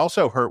 But it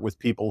also hurt with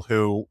people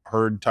who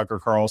heard Tucker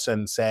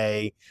Carlson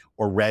say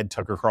or read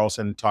Tucker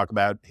Carlson talk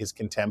about his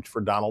contempt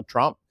for Donald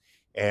Trump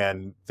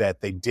and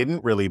that they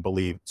didn't really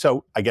believe.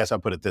 So I guess I'll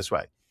put it this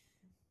way.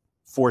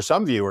 For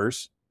some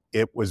viewers,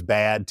 it was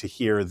bad to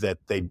hear that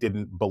they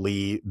didn't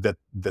believe that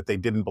they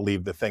didn't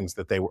believe the things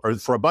that they were, or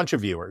for a bunch of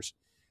viewers,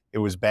 it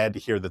was bad to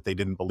hear that they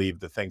didn't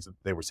believe the things that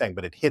they were saying,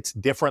 but it hits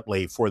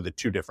differently for the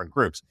two different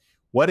groups.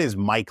 What is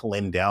Mike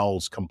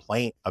Lindell's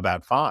complaint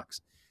about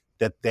Fox?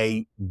 That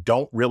they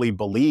don't really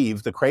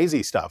believe the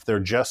crazy stuff. They're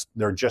just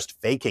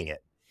faking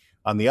it.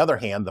 On the other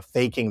hand, the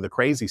faking the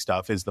crazy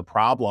stuff is the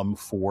problem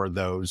for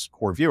those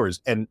core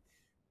viewers. And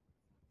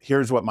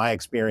here's what my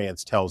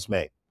experience tells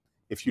me.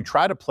 If you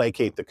try to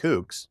placate the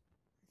kooks,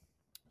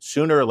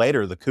 sooner or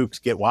later, the kooks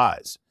get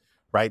wise,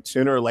 right?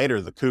 Sooner or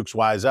later, the kooks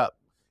wise up.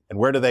 And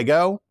where do they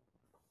go?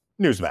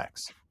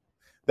 Newsmax.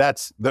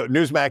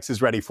 Newsmax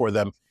is ready for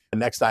them. The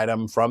next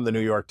item from the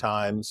New York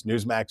Times,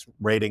 Newsmax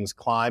ratings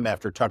climb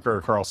after Tucker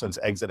Carlson's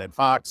exit at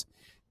Fox.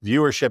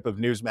 Viewership of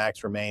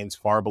Newsmax remains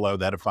far below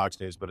that of Fox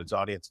News, but its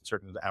audience in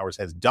certain hours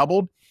has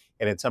doubled,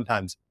 and it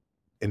sometimes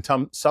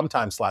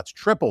slots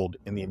tripled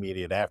in the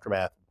immediate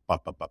aftermath.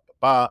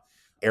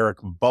 Eric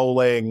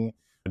Bolling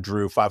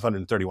drew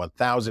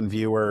 531,000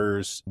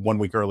 viewers. 1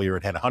 week earlier,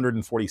 it had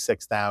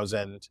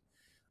 146,000.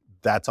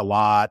 That's a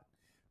lot.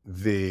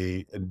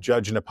 The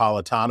Judge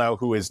Napolitano,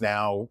 who is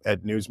now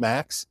at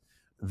Newsmax,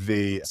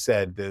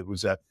 said that it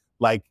was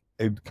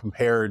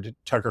compared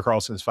Tucker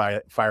Carlson's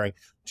firing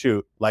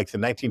to like the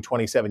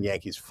 1927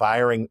 Yankees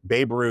firing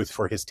Babe Ruth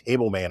for his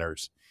table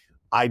manners.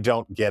 I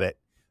don't get it.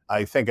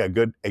 I think a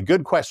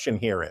good question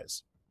here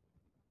is,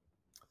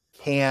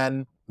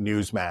 can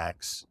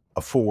Newsmax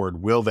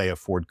afford, will they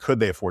afford,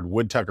 could they afford,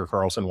 would Tucker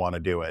Carlson want to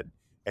do it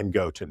and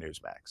go to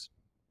Newsmax?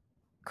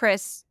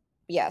 Chris,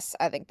 yes,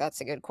 I think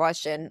that's a good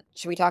question.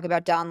 Should we talk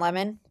about Don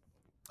Lemon?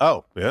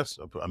 Oh, yes.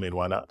 I mean,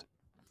 why not?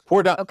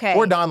 Poor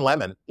Don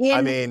Lemon.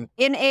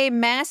 In a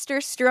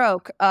master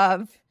stroke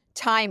of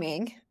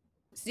timing,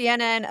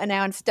 CNN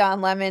announced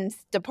Don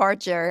Lemon's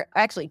departure.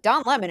 Actually,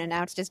 Don Lemon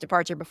announced his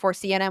departure before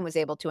CNN was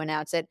able to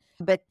announce it.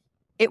 But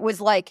it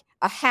was like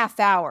a half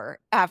hour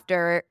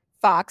after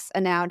Fox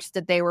announced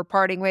that they were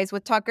parting ways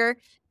with Tucker.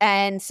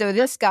 And so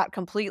this got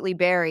completely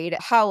buried.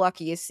 How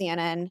lucky is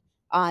CNN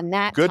on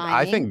that Good. timing.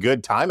 I think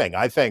good timing.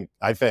 I think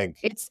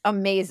it's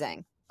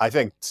amazing. I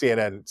think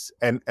CNN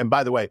and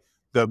by the way,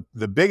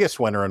 the biggest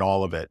winner in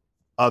all of it,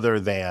 other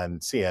than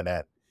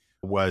CNN,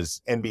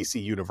 was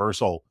NBC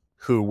Universal,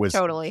 who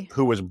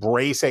was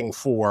bracing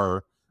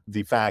for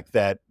the fact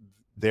that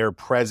their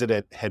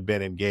president had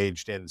been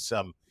engaged in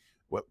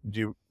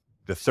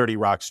the 30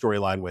 Rock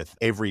storyline with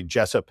Avery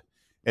Jessup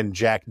and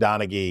Jack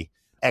Donaghy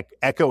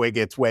echoing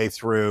its way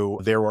through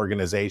their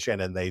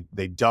organization, and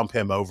they dump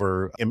him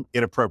over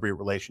inappropriate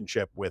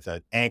relationship with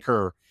an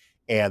anchor,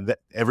 and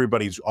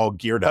everybody's all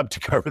geared up to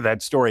cover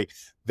that story.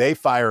 They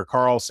fire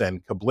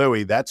Carlson,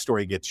 kablooey, that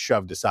story gets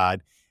shoved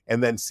aside,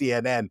 and then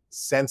CNN,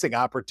 sensing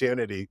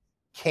opportunity,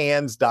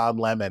 cans Don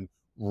Lemon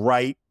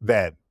right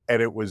then.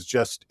 And it was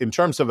just, in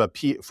terms of a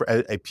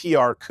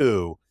PR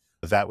coup,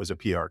 that was a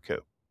PR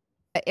coup.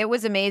 It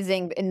was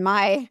amazing. In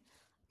my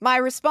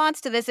response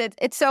to this,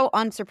 it's so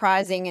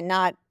unsurprising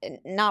and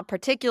not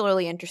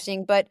particularly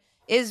interesting, but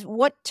is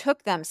what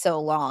took them so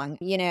long.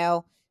 You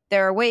know,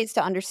 there are ways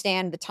to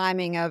understand the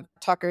timing of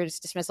Tucker's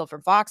dismissal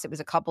from Fox. It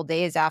was a couple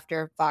days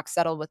after Fox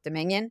settled with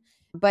Dominion,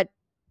 but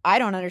I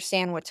don't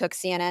understand what took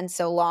CNN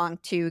so long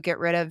to get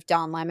rid of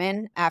Don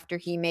Lemon after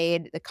he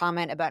made the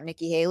comment about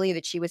Nikki Haley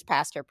that she was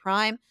past her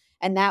prime.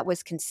 And that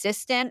was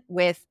consistent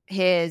with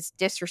his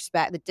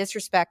disrespect, the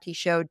disrespect he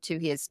showed to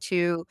his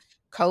two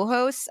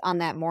co-hosts on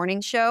that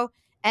morning show.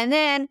 And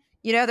then,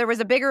 you know, there was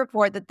a bigger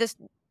report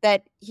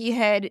that he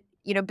had,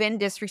 you know, been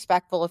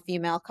disrespectful of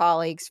female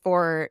colleagues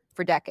for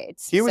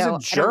decades. He was so a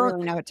jerk. I don't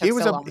really know what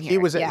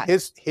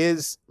took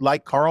his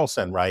like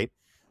Carlson, right?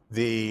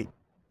 The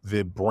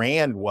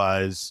brand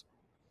was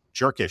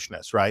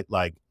jerkishness, right?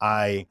 Like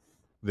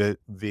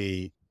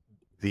the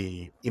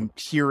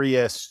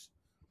imperious,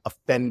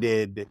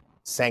 offended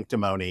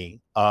sanctimony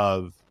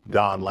of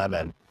Don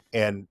Lemon.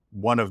 And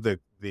one of the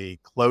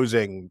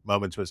closing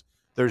moments was,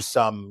 there's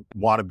some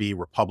wannabe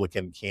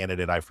Republican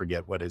candidate, I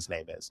forget what his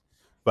name is,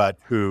 but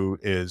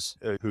who's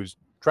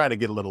trying to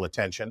get a little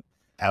attention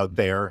out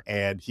there.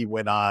 And he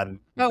went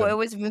on. It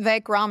was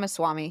Vivek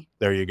Ramaswamy.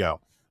 There you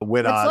go.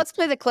 Let's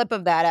play the clip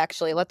of that,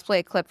 actually. Let's play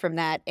a clip from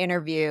that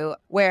interview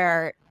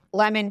where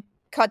Lemon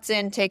cuts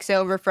in, takes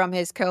over from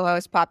his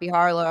co-host, Poppy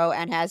Harlow,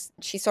 and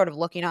she's sort of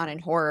looking on in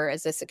horror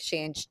as this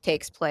exchange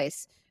takes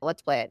place.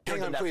 Let's play it.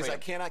 Hang on, please. I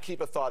cannot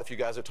keep a thought if you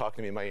guys are talking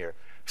to me in my ear.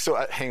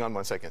 So hang on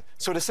 1 second.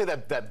 So to say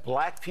that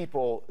black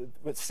people,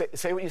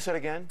 say what you said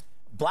again?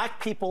 Black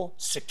people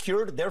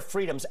secured their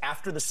freedoms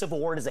after the Civil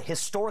War. It is a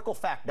historical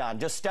fact, Don.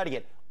 Just study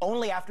it.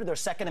 Only after their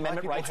Second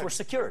Amendment rights were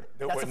secured.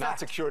 They were not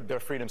secured their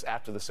freedoms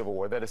after the Civil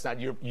War. That is not,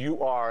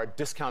 you are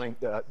discounting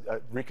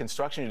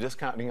Reconstruction. You're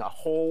discounting a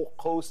whole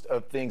host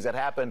of things that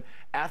happened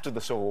after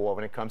the Civil War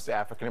when it comes to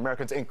African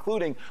Americans,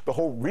 including the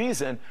whole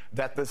reason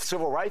that the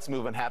Civil Rights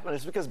Movement happened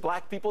is because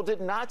black people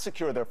did not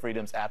secure their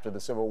freedoms after the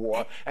Civil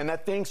War, and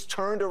that things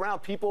turned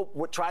around.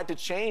 People tried to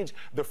change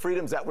the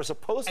freedoms that were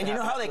supposed to happen. And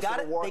you know how they got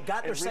it? They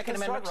got their Second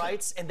Amendment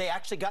rights, and they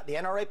actually got the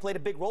NRA played a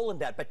big role in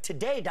that. But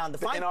today, Don, the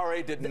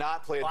NRA did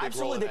not play a big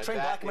role in they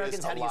trained black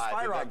Americans how to use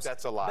firearms.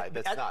 That's a lie.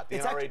 That's not. The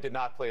NRA did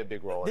not play a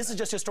big role in that. This is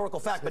just historical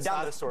fact. It's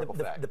not historical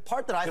fact. The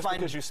part that I just find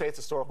because you say it's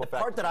historical fact. The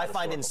part that I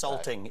find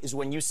insulting is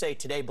when you say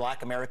today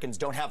black Americans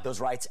don't have those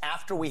rights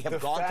after we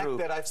have gone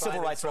through civil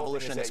rights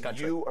revolution in this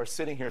country. You are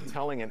sitting here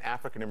telling an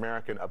African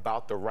American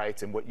about the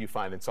rights and what you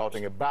find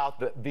insulting about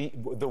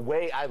the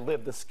way I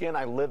live, the skin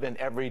I live in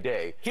every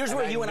day. Here's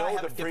where you and I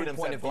have a different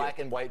point of view. Black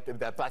and white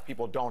that black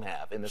people don't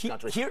have in this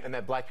country, and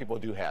that black people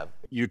do have.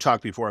 You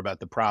talked before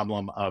about the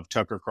problem of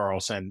Tucker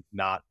Carlson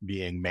not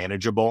being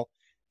manageable,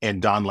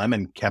 and Don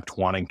Lemon kept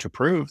wanting to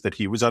prove that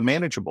he was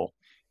unmanageable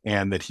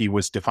and that he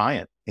was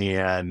defiant.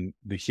 And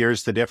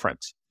here's the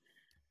difference.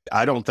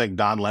 I don't think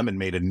Don Lemon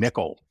made a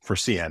nickel for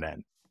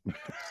CNN.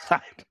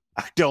 I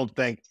don't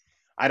think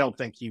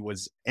he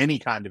was any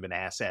kind of an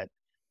asset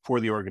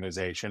for the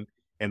organization,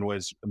 and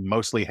was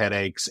mostly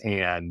headaches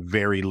and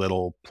very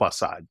little plus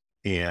side.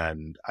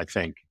 And I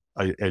think,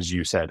 as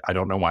you said, I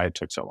don't know why it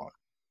took so long.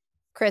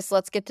 Chris,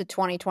 let's get to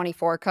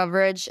 2024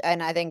 coverage.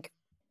 And I think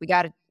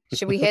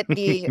should we hit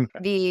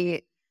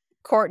the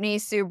Courtney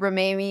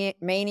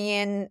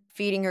Subramanian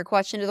feeding her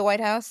question to the White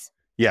House?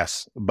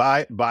 Yes,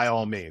 by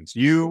all means.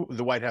 You,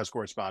 the White House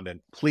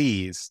correspondent,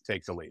 please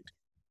take the lead.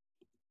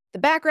 The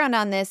background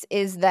on this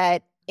is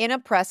that in a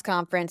press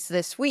conference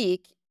this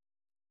week,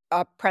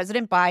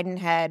 President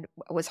Biden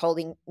was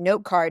holding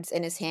note cards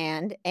in his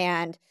hand,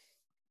 and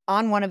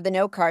on one of the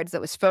note cards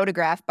that was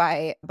photographed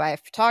by a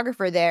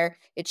photographer there,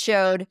 it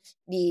showed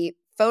the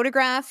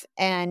photograph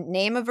and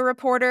name of a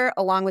reporter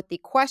along with a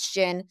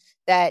question.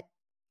 Now,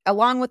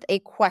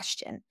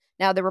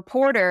 the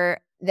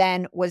reporter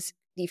then was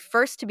the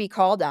first to be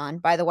called on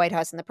by the White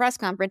House in the press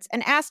conference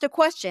and asked a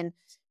question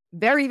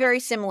very, very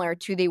similar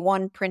to the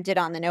one printed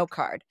on the note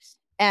card.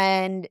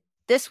 And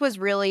this was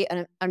really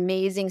an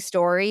amazing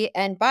story.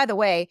 And by the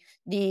way,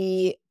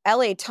 the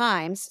LA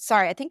Times,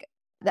 I think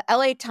the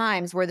LA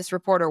Times, where this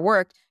reporter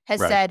worked, has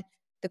said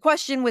the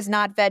question was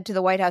not fed to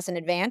the White House in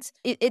advance.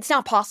 It's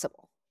not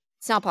possible.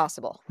 It's not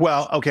possible.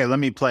 Well, okay, let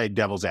me play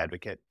devil's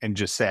advocate and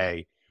just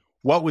say,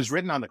 what was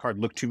written on the card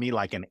looked to me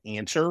like an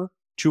answer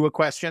to a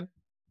question.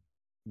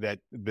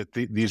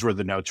 These were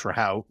the notes for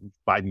how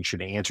Biden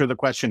should answer the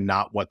question,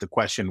 not what the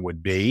question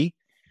would be.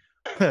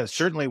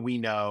 Certainly, we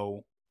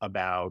know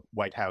about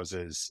White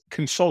House's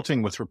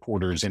consulting with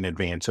reporters in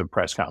advance of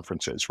press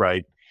conferences,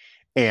 right?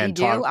 And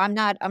you do? I'm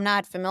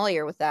not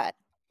familiar with that.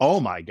 Oh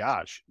my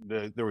gosh,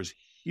 there was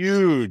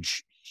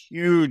huge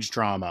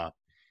drama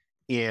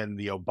in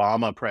the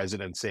Obama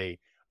presidency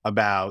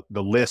about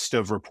the list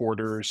of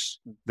reporters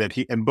that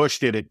and Bush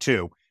did it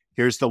too.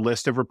 Here's the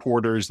list of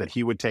reporters that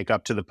he would take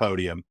up to the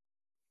podium.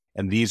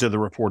 And these are the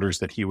reporters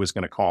that he was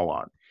going to call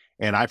on.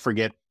 And I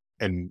forget,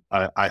 and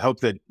I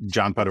hope that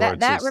John Podhoretz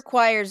that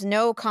requires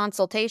no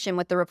consultation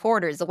with the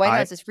reporters. The White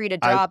House is free to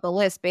draw up a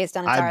list based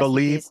on its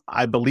RSVPs.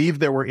 I believe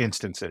there were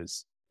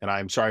instances, and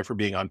I'm sorry for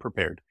being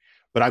unprepared,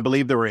 but I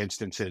believe there were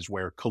instances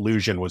where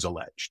collusion was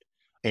alleged.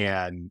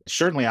 And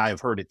certainly I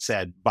have heard it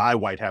said by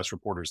White House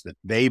reporters that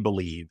they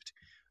believed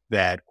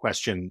that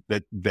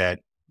that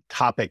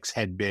topics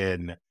had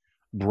been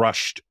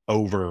brushed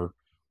over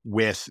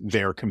with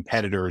their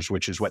competitors,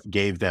 which is what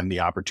gave them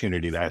the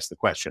opportunity to ask the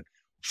question.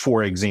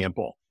 For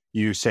example,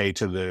 you say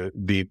to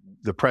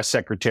the press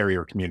secretary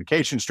or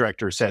communications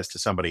director says to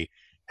somebody,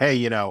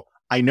 hey,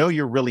 I know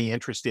you're really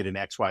interested in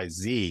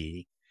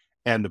XYZ,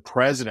 and the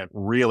president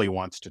really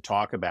wants to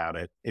talk about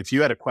it. If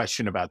you had a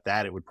question about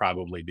that, it would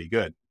probably be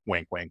good.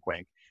 Wink, wink,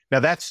 wink. Now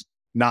that's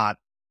not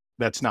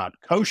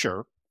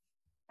kosher,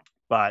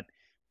 but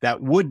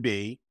that would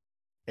be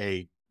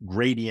a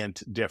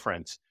gradient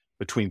difference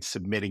between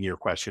submitting your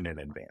question in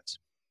advance.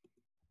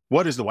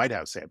 What does the White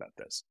House say about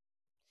this?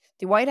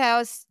 The White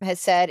House has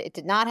said it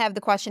did not have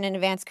the question in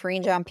advance.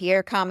 Karine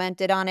Jean-Pierre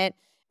commented on it.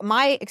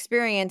 My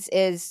experience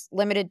is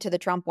limited to the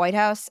Trump White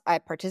House. I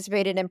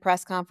participated in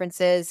press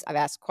conferences. I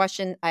asked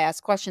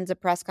questions at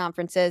press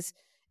conferences,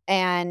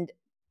 and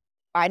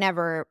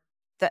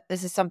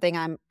this is something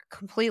I'm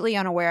completely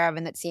unaware of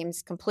and that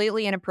seems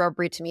completely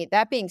inappropriate to me.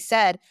 That being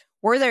said,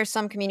 were there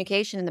some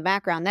communication in the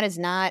background? That is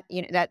not,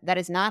 that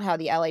is not how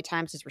the LA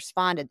Times has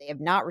responded. They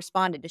have not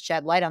responded to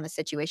shed light on the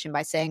situation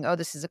by saying, oh,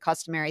 this is a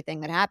customary thing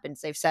that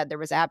happens. They've said there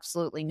was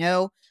absolutely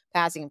no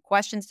passing of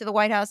questions to the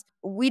White House.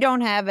 We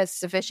don't have a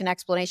sufficient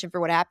explanation for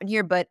what happened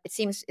here, but it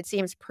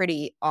seems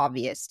pretty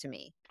obvious to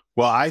me.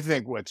 Well, I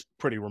think what's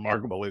pretty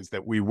remarkable is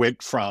that we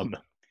went from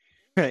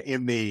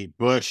in the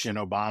Bush and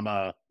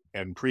Obama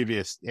and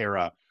previous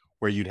era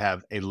where you'd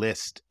have a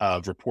list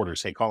of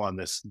reporters, hey, call on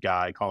this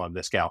guy, call on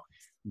this gal.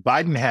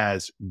 Biden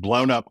has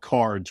blown up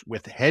cards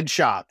with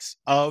headshots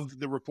of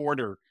the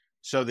reporter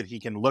so that he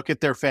can look at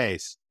their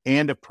face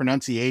and a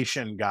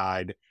pronunciation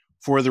guide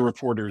for the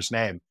reporter's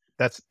name.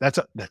 That's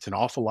an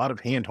awful lot of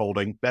hand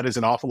holding. That is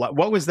an awful lot.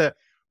 What was the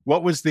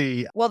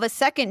Well, the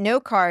second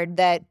note card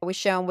that was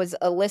shown was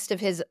a list of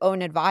his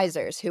own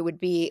advisors who would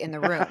be in the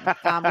room,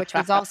 which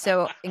was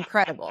also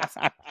incredible.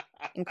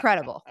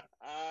 Incredible.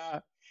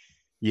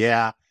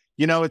 Yeah.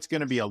 It's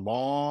going to be a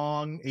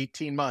long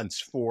 18 months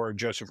for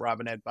Joseph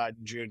Robinette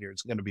Biden Jr.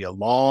 It's going to be a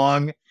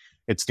long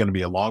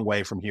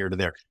way from here to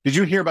there. Did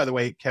you hear, by the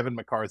way, Kevin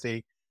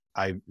McCarthy?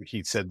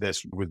 He said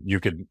this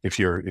if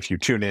you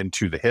tune in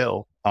to The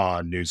Hill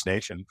on News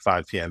Nation,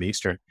 5 p.m.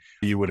 Eastern,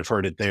 you would have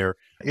heard it there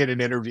in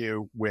an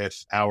interview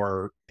with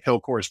our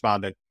Hill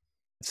correspondent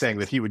saying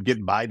that he would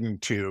get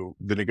Biden to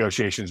the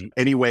negotiations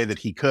any way that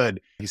he could.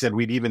 He said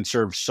we'd even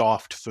serve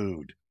soft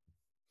food.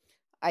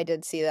 I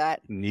did see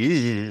that.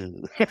 Yeah.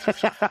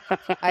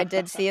 I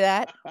did see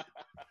that.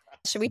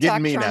 Should we talk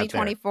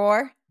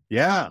 2024?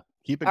 Yeah,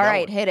 keep it All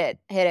going. Right, hit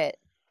it.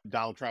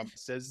 Donald Trump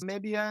says,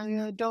 maybe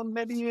I don't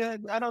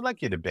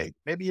like your debate.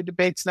 Maybe your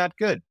debate's not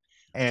good.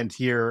 And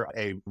here,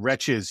 a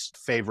wretch's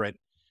favorite,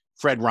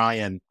 Fred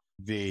Ryan,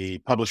 the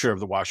publisher of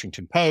the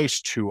Washington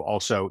Post, who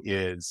also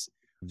is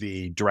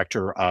the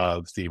director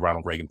of the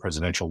Ronald Reagan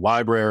Presidential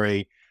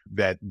Library,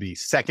 that the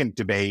second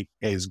debate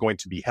is going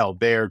to be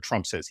held there.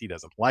 Trump says he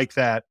doesn't like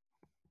that.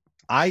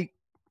 I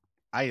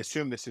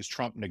assume this is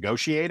Trump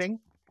negotiating,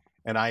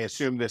 and I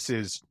assume this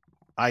is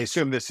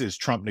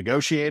Trump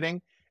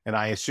negotiating, and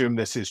I assume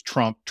this is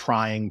Trump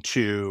trying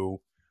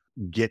to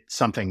get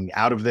something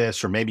out of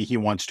this, or maybe he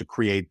wants to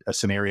create a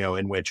scenario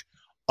in which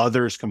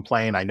others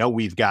complain. I know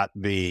we've got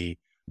the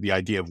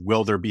idea of,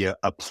 will there be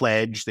a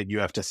pledge that you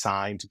have to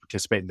sign to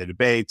participate in the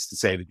debates to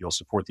say that you'll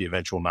support the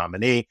eventual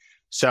nominee?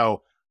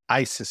 So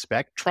I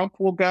suspect Trump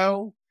will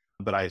go,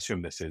 but I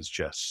assume this is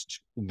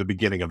just the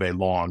beginning of a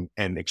long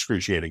and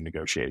excruciating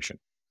negotiation.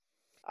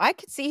 I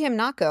could see him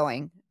not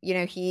going.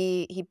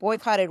 He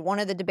boycotted one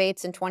of the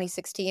debates in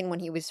 2016 when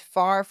he was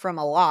far from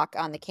a lock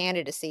on the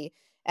candidacy.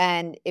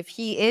 And if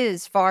he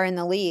is far in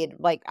the lead,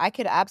 I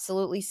could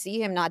absolutely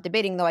see him not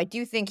debating, though I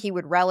do think he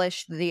would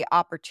relish the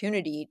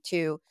opportunity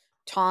to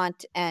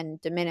taunt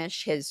and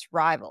diminish his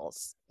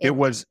rivals. It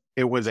was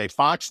a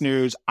Fox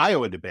News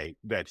Iowa debate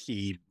that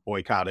he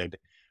boycotted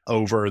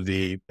over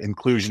the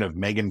inclusion of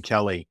Megyn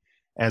Kelly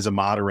as a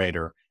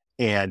moderator.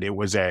 And it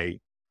was a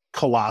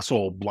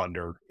colossal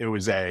blunder. It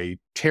was a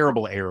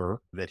terrible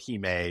error that he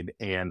made,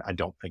 and I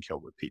don't think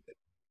he'll repeat it.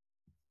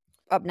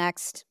 Up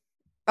next,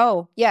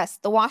 Oh, yes,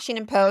 the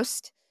Washington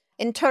Post.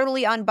 In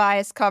totally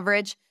unbiased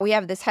coverage, we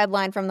have this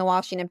headline from the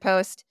Washington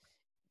Post.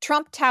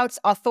 Trump touts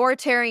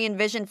authoritarian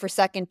vision for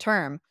second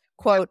term.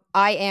 Quote,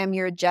 I am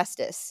your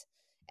justice.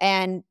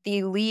 And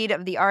the lead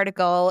of the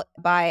article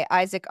by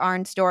Isaac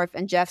Arnsdorf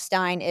and Jeff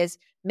Stein is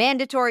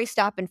mandatory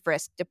stop and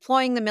frisk,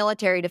 deploying the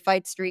military to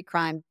fight street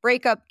crime,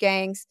 break up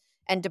gangs,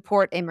 and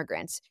deport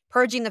immigrants,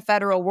 purging the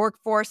federal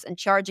workforce and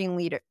charging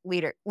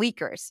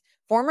leakers.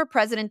 Former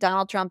President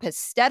Donald Trump has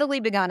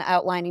steadily begun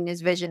outlining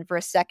his vision for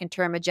a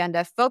second-term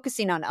agenda,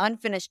 focusing on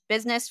unfinished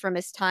business from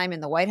his time in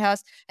the White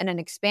House and an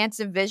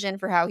expansive vision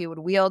for how he would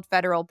wield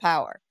federal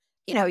power.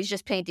 You know, he's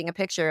just painting a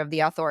picture of the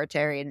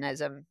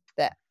authoritarianism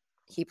that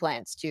he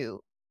plans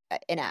to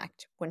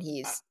enact when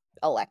he's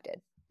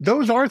elected.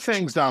 Those are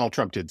things Donald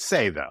Trump did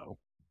say, though.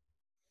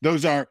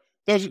 I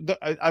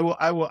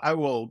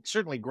will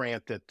certainly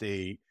grant that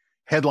the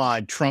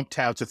headline "Trump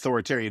touts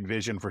authoritarian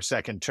vision for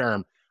second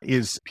term"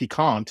 is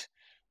piquant,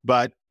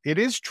 but it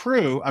is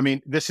true. I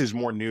mean, this is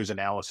more news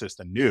analysis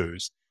than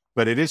news,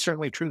 but it is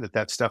certainly true that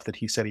that's stuff that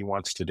he said he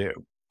wants to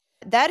do.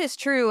 That is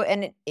true,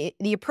 and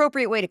the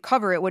appropriate way to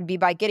cover it would be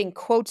by getting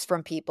quotes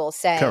from people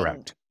saying,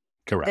 Correct.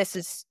 This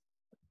is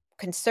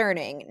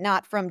concerning,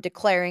 not from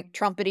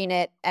trumpeting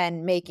it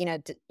and making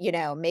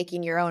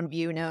your own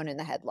view known in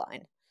the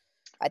headline,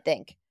 I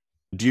think.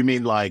 Do you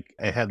mean like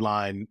a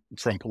headline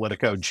from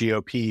Politico,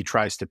 GOP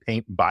tries to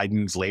paint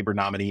Biden's labor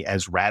nominee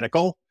as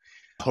radical,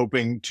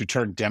 hoping to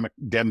turn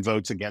Dem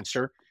votes against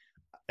her?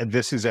 And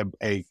this is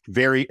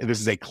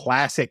a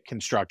classic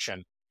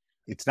construction.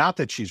 It's not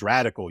that she's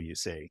radical, you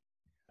see.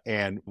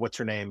 And what's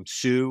her name?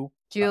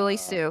 Julie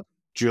Sue.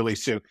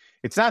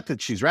 It's not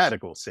that she's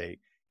radical, see.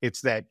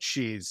 It's that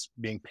she's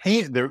being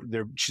painted.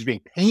 She's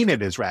being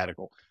painted as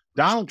radical.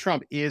 Donald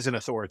Trump is an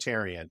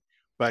authoritarian,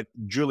 but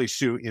Julie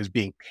Sue is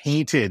being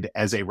painted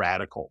as a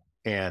radical.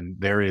 And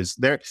there is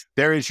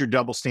your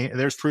double standard.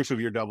 There's proof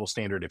of your double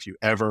standard if you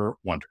ever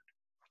wondered.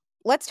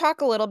 Let's talk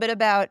a little bit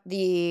about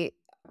the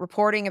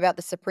reporting about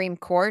the Supreme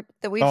Court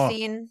that we've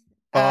seen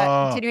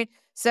continuing.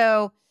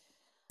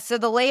 So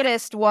the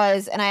latest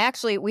was, and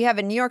we have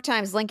a New York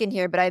Times link in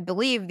here, but I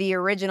believe the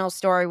original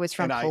story was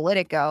from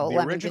Politico. The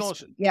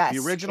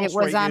original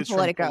story was on is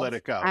Politico. From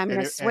Politico. I'm going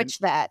to switch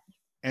that.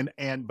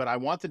 But I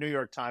want the New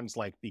York Times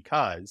link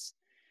because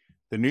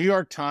the New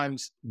York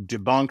Times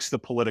debunks the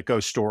Politico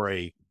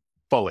story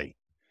fully.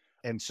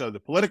 And so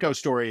the Politico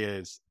story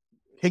is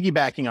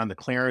piggybacking on the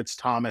Clarence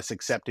Thomas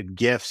accepted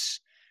gifts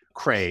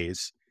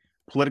craze.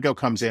 Politico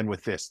comes in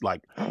with this,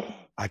 like,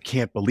 I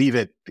can't believe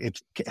it.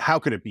 How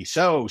could it be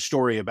so?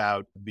 Story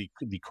about the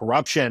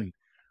corruption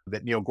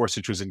that Neil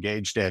Gorsuch was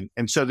engaged in.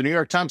 And so the New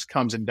York Times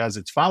comes and does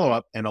its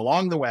follow-up, and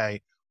along the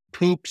way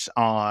poops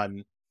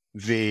on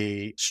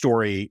the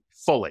story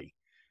fully.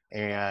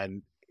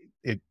 And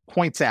it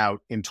points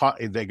out,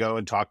 they go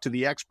and talk to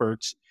the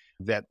experts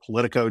that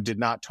Politico did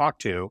not talk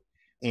to.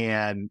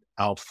 And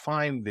I'll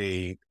find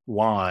the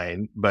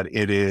line, but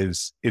it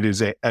is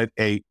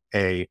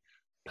a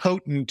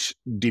potent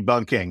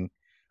debunking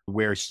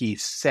where he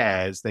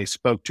says they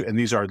spoke to, and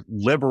these are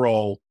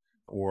liberal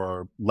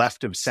or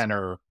left of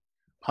center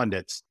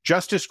pundits,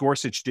 Justice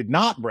Gorsuch did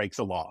not break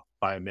the law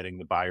by omitting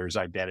the buyer's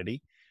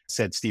identity,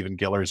 said Stephen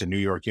Gillers, a New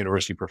York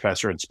University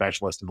professor and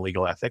specialist in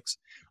legal ethics.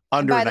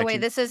 By the way,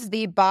 this is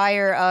the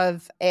buyer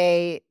of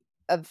a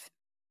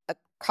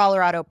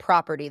Colorado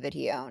property that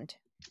he owned.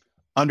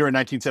 Under a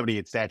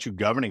 1978 statute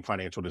governing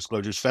financial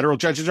disclosures, federal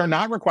judges are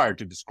not required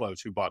to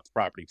disclose who bought the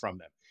property from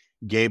them.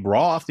 Gabe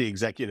Roth, the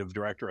executive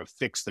director of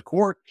Fix the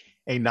Court,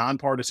 a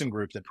nonpartisan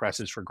group that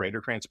presses for greater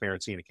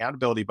transparency and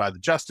accountability by the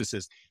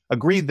justices,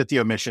 agreed that the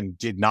omission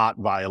did not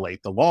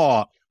violate the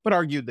law, but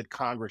argued that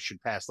Congress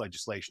should pass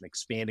legislation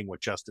expanding what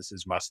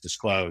justices must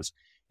disclose,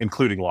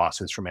 including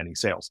losses from any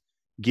sales.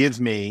 Give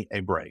me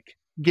a break.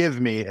 Give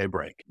me a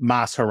break.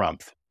 Mas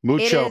harumph.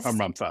 Mucho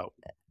harumpho.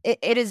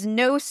 It is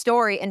no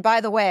story. And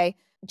by the way,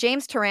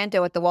 James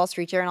Taranto at the Wall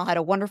Street Journal had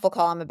a wonderful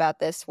column about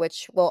this,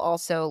 which we'll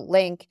also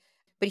link.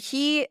 But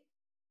he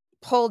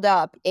pulled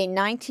up a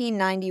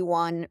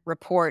 1991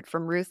 report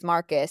from Ruth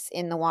Marcus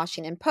in the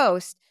Washington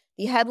Post.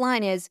 The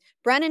headline is,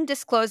 Brennan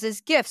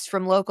discloses gifts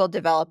from local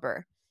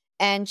developer.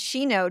 And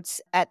she notes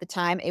at the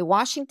time, a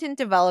Washington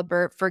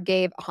developer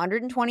forgave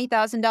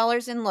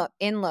 $120,000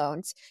 in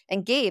loans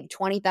and gave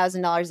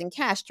 $20,000 in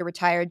cash to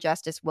retired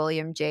Justice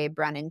William J.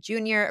 Brennan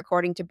Jr.,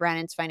 according to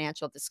Brennan's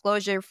financial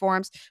disclosure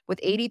forms,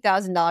 with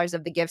 $80,000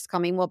 of the gifts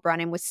coming while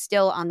Brennan was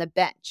still on the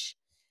bench.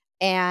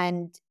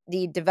 And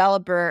the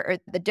developer or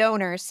the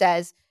donor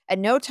says, at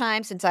no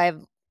time since I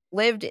have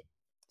lived,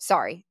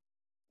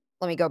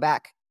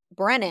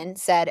 Brennan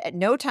said, at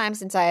no time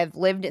since I have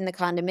lived in the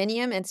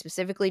condominium and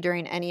specifically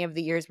during any of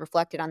the years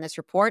reflected on this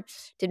report,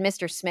 did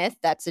Mr. Smith,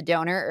 that's the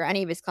donor, or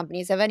any of his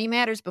companies have any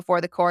matters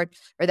before the court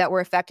or that were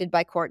affected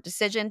by court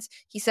decisions.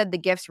 He said the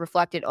gifts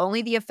reflected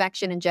only the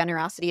affection and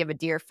generosity of a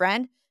dear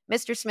friend.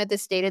 Mr. Smith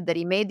has stated that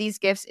he made these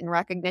gifts in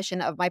recognition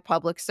of my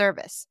public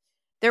service.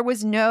 There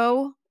was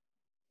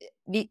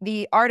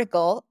the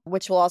article,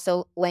 which we'll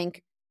also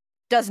link,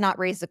 does not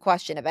raise the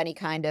question of any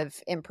kind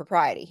of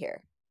impropriety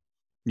here.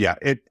 Yeah,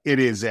 it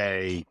is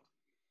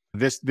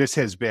this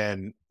has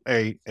been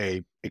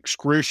a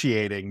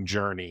excruciating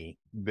journey.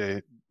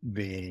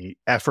 The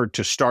effort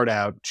to start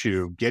out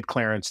to get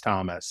Clarence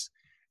Thomas,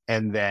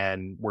 and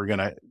then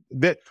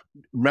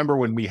remember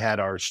when we had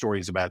our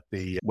stories about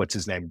the what's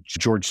his name,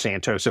 George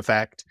Santos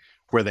effect,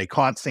 where they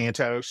caught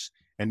Santos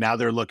and now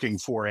they're looking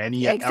for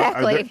any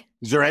exactly.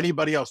 Is there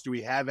anybody else? Do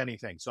we have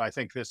anything? So I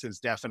think this is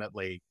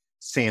definitely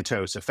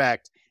Santos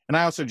effect. And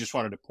I also just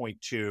wanted to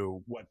point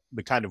to what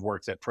the kind of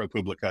work that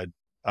ProPublica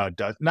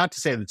does. Not to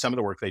say that some of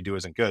the work they do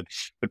isn't good,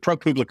 but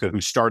ProPublica,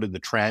 who started the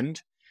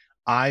trend,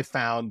 I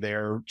found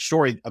their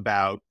story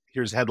about,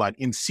 here's a headline: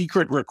 in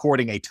secret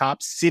recording, a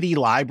top city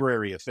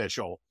library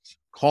official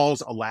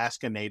calls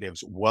Alaska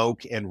natives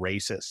woke and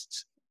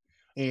racists.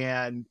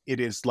 And it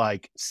is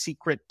like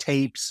secret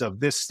tapes of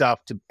this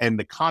stuff, and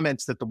the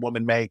comments that the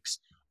woman makes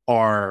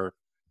are,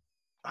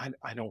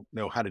 I don't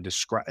know how to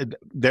describe.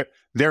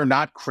 They're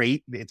not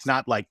it's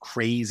not like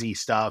crazy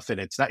stuff, and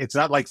it's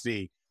not like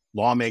the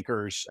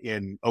lawmakers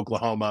in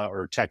Oklahoma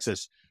or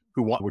Texas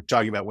we're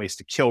talking about ways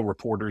to kill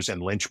reporters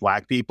and lynch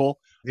Black people.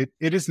 It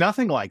is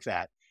nothing like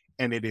that,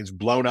 and it is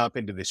blown up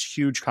into this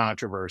huge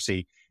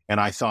controversy. And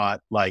I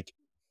thought, like,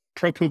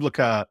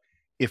 ProPublica,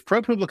 if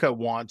ProPublica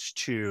wants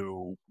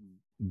to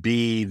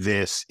be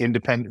this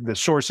independent, the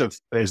source of,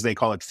 as they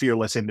call it,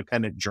 fearless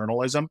independent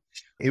journalism,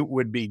 it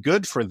would be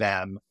good for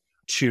them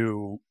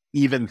to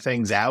even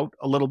things out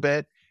a little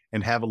bit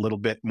and have a little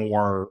bit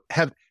more,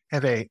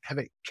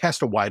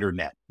 cast a wider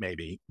net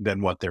maybe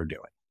than what they're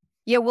doing.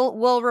 Yeah,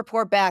 we'll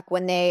report back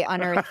when they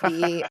unearth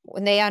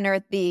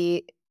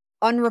the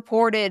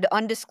unreported,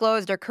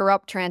 undisclosed, or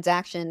corrupt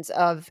transactions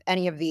of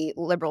any of the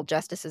liberal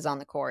justices on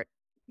the court.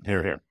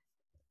 Here.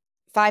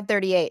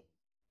 538.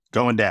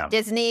 Going down.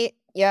 Disney,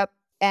 yep.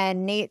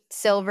 And Nate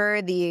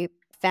Silver, the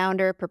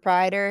founder,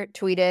 proprietor,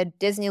 tweeted,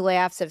 Disney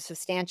layoffs have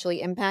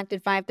substantially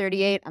impacted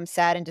 538. I'm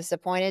sad and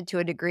disappointed to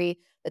a degree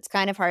that's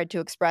kind of hard to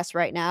express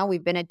right now.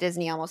 We've been at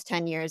Disney almost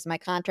 10 years. My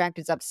contract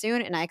is up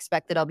soon, and I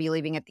expect that I'll be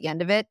leaving at the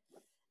end of it.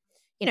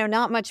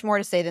 Not much more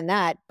to say than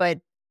that, but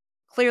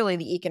clearly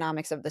the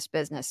economics of this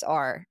business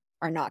are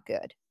not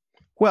good.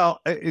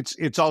 Well,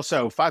 it's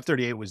also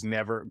 538 was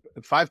never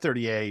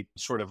 538,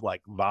 sort of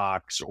like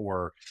Vox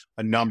or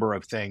a number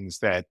of things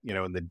that,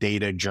 in the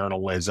data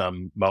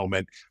journalism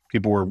moment,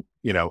 people were,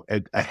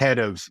 ahead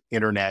of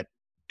Internet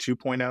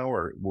 2.0,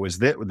 or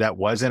that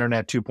was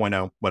Internet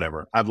 2.0,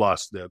 whatever. I've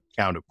lost the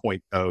count of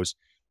 .0s,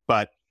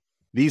 but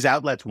these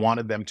outlets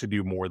wanted them to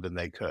do more than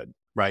they could.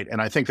 Right. And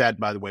I think that,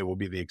 by the way, will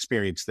be the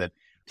experience that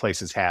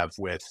places have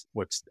with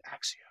what's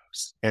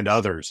Axios and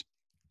others.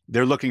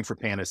 They're looking for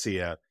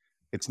panacea.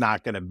 It's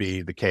not going to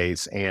be the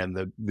case.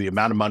 And the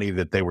amount of money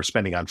that they were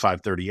spending on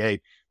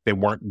 538, they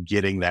weren't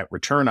getting that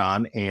return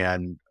on.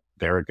 And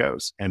there it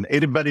goes.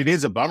 But it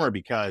is a bummer,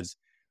 because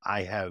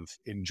I have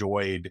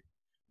enjoyed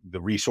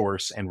the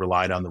resource and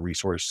relied on the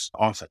resource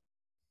often.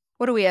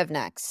 What do we have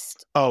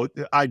next? Oh,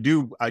 I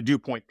do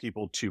point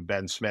people to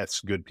Ben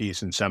Smith's good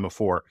piece in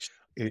Semaphore.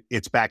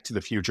 It's Back to the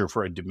Future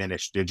for a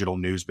Diminished Digital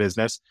News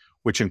Business,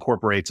 which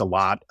incorporates a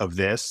lot of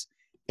this.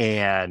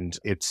 And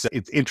it's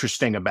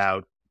interesting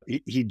about,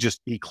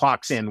 he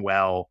clocks in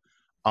well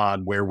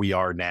on where we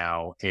are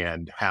now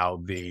and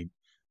how the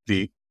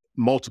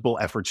multiple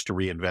efforts to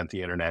reinvent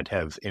the internet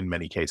have in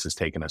many cases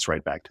taken us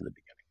right back to the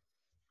beginning.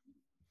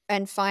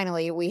 And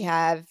finally, we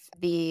have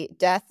the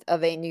death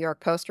of a New York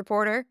Post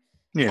reporter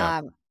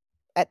at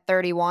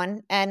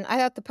 31. And I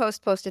thought the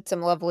Post posted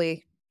some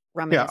lovely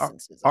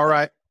reminiscences. All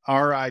right.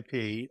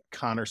 R.I.P.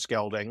 Connor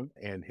Skelding,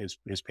 and his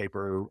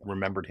paper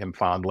remembered him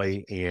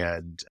fondly,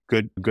 and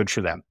good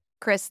for them.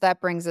 Chris,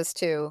 that brings us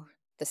to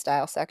the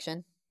style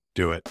section.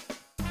 Do it.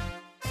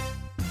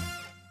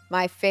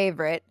 My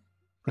favorite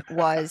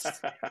was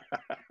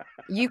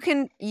you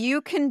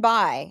can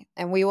buy,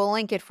 and we will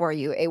link it for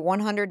you, a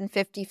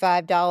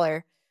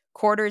 $155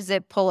 quarter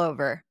zip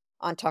pullover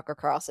on Tucker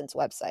Carlson's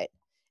website.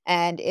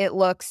 And it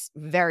looks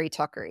very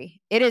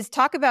Tuckery. It is,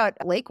 talk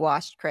about lake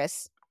washed,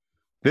 Chris.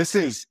 This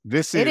is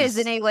it is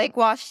in a lake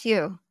washed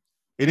hue.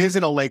 It is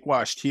in a lake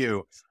washed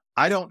hue.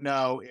 I don't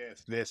know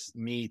if this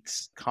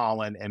meets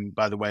Colin. And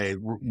by the way,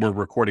 we're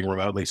recording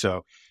remotely,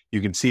 so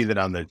you can see that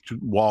on the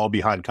wall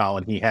behind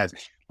Colin, he has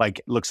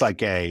looks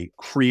like a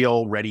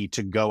creel ready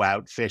to go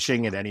out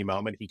fishing at any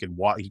moment. He could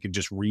walk. He could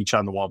just reach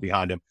on the wall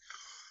behind him,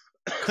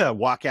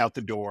 walk out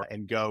the door,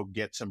 and go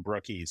get some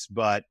brookies.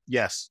 But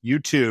yes, you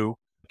too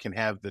can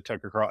have the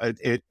Tucker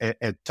Carlson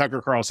at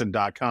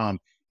tuckercarlson.com.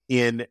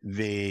 in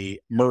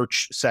the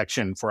merch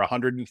section for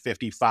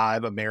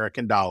 $155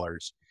 American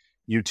dollars.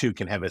 You too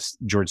can have a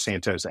George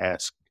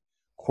Santos-esque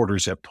quarter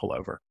zip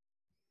pullover.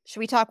 Should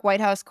we talk White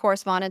House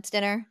Correspondents'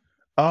 Dinner?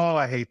 Oh,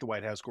 I hate the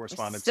White House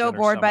Correspondents' Dinner. So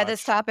bored by much.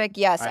 This topic.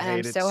 Yes, I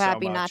and I'm so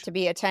happy not to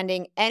be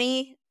attending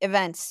any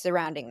events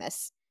surrounding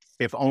this.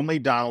 If only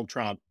Donald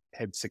Trump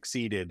had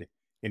succeeded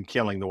in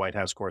killing the White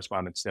House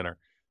Correspondents' Dinner.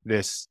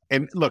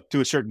 And look,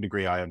 to a certain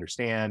degree, I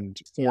understand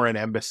foreign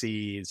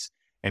embassies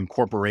and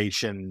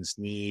corporations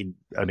need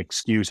an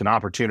excuse, an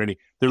opportunity.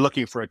 They're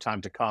looking for a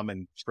time to come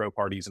and throw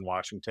parties in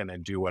Washington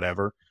and do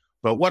whatever.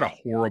 But what a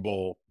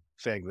horrible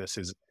thing this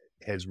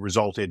has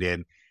resulted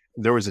in.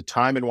 There was a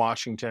time in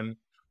Washington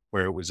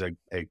where it was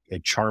a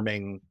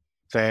charming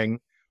thing,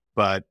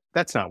 but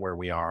that's not where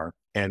we are.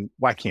 And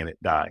why can't it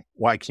die?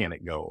 Why can't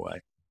it go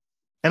away?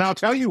 And I'll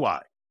tell you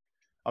why.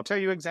 I'll tell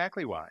you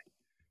exactly why.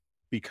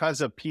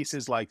 Because of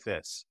pieces like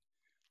this.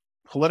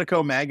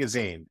 Politico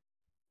magazine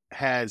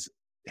has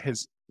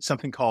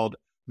something called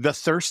The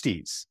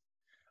Thirsties.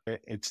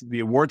 It's the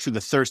award for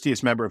the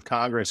thirstiest member of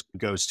Congress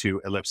goes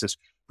to Ellipsis,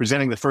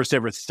 presenting the first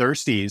ever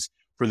Thirsties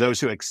for those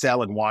who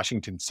excel in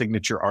Washington's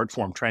signature art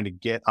form, trying to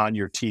get on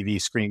your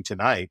TV screen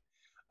tonight.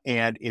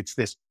 And it's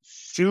this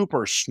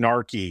super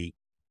snarky,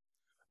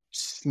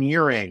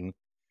 sneering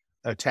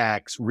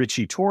attacks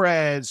Richie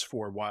Torres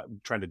for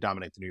trying to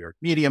dominate the New York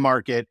media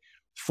market,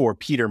 for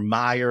Peter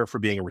Meyer for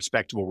being a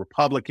respectable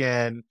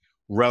Republican,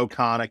 Ro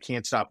Khanna,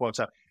 can't stop, won't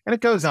stop. And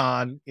it goes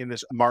on in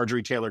this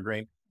Marjorie Taylor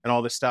Greene and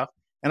all this stuff.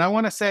 And I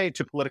want to say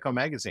to Politico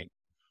magazine,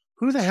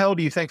 who the hell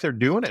do you think they're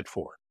doing it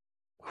for?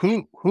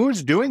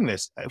 Who's doing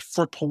this?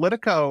 For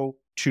Politico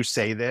to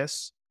say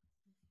this,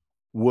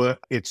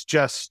 it's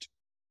just,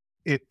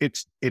 it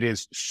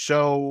is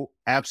so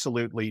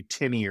absolutely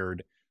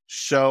tin-eared,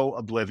 so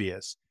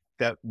oblivious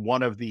that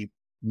one of the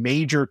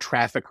major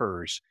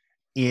traffickers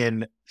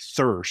in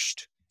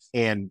thirst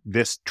and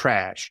this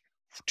trash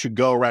to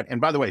go around. And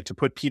by the way, to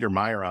put Peter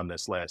Meyer on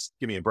this list,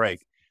 give me a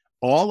break.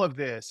 All of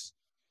this,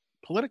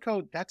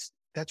 Politico, that's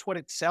what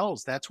it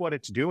sells. That's what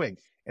it's doing.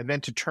 And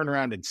then to turn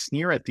around and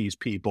sneer at these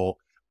people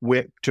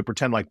to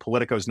pretend like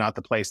Politico is not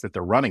the place that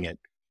they're running it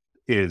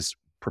is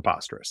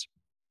preposterous.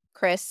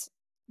 Chris?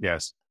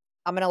 Yes.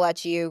 I'm going to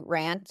let you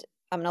rant.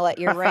 I'm going to let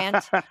your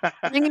rant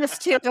bring us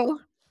to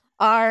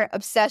our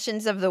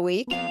obsessions of the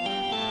week.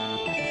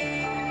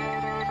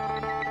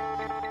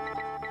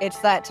 It's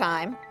that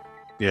time.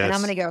 Yes. And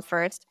I'm going to go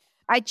first.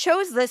 I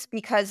chose this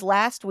because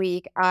last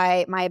week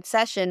my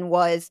obsession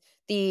was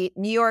the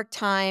New York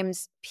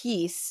Times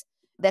piece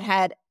that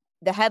had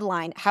the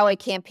headline, "How a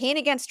Campaign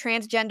Against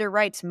Transgender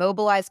Rights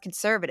Mobilized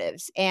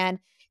Conservatives." And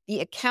the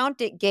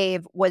account it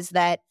gave was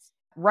that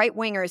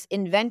right-wingers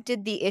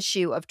invented the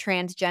issue of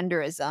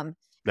transgenderism.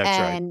 That's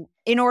right.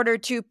 In order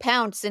to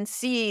pounce and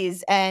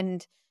seize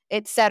and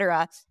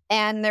etc.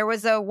 And there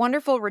was a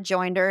wonderful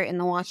rejoinder in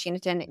the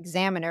Washington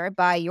Examiner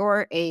by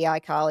your AEI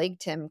colleague,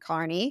 Tim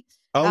Carney.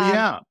 Oh,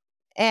 yeah.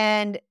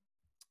 And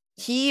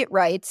he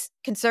writes,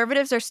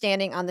 "Conservatives are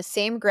standing on the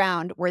same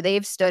ground where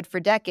they've stood for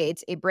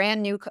decades.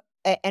 Brand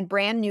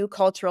new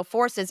cultural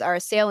forces are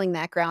assailing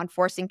that ground,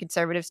 forcing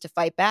conservatives to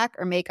fight back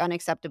or make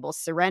unacceptable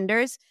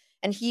surrenders."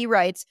 And he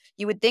writes,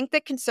 "You would think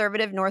that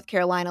conservative North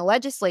Carolina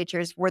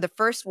legislatures were the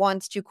first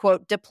ones to,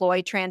 quote,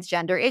 deploy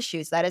transgender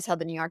issues." That is how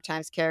the New York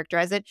Times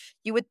characterized it.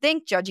 "You would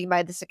think, judging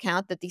by this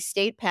account, that the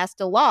state passed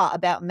a law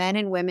about men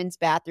and women's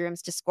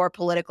bathrooms to score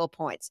political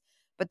points.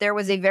 But there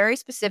was a very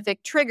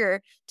specific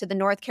trigger to the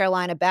North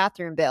Carolina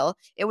bathroom bill.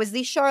 It was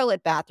the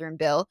Charlotte bathroom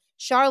bill.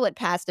 Charlotte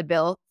passed a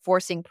bill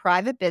forcing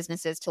private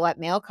businesses to let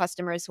male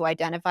customers who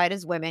identified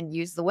as women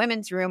use the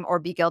women's room or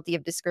be guilty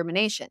of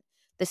discrimination.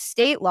 The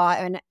state law,"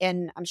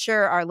 and I'm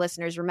sure our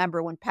listeners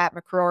remember when Pat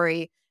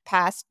McCrory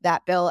passed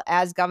that bill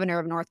as governor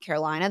of North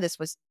Carolina. This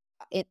was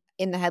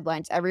in the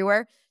headlines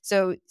everywhere.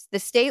 So the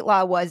state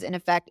law was, in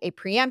effect, a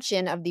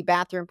preemption of the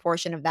bathroom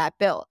portion of that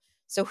bill.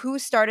 So who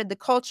started the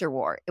culture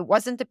war? It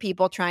wasn't the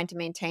people trying to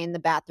maintain the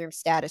bathroom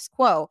status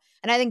quo.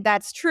 And I think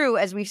that's true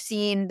as we've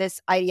seen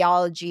this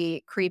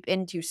ideology creep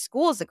into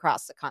schools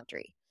across the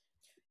country,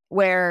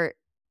 where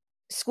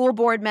school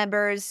board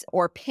members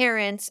or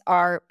parents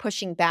are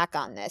pushing back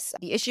on this.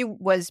 The issue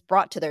was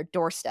brought to their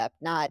doorstep,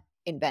 not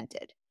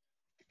invented.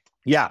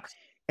 Yeah.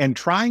 And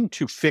trying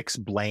to fix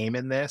blame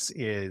in this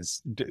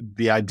is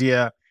the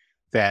idea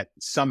that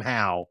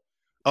somehow,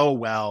 oh,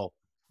 well,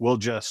 we'll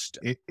just,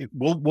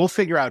 we'll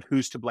figure out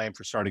who's to blame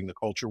for starting the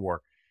culture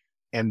war.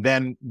 And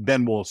then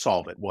we'll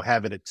solve it. We'll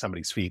have it at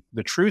somebody's feet.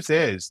 The truth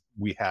is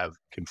we have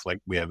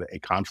conflict. We have a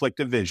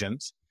conflict of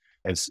visions,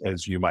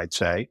 as you might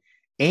say.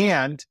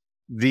 And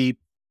the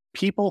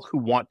people who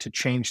want to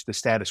change the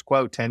status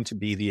quo tend to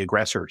be the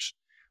aggressors.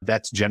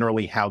 That's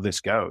generally how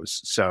this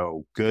goes.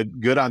 So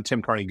good on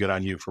Tim Carney. Good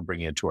on you for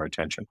bringing it to our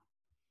attention.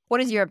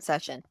 What is your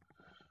obsession?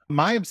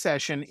 My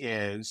obsession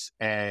is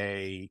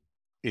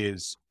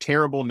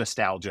terrible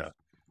nostalgia.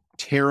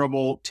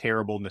 Terrible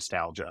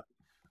nostalgia.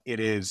 It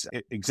is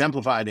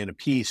exemplified in a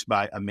piece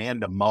by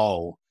Amanda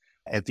Mull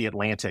at The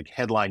Atlantic,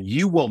 headline,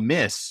 "You Will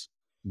Miss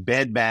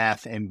Bed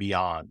Bath &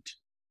 Beyond."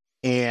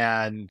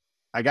 And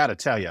I got to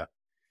tell you,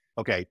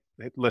 okay,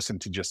 listen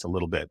to just a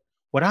little bit.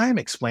 What I am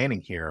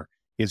explaining here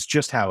is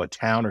just how a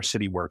town or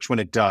city works when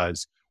it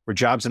does, where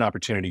jobs and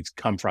opportunities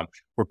come from,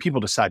 where people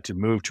decide to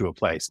move to a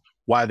place,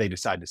 why they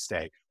decide to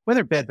stay.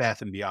 Whether Bed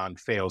Bath & Beyond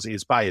fails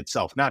is by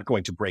itself not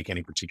going to break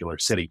any particular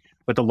city,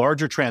 but the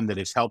larger trend that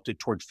has helped it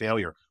toward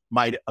failure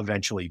might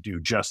eventually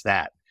do just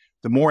that.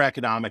 The more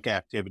economic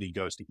activity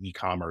goes to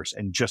e-commerce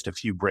and just a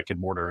few brick and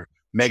mortar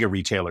mega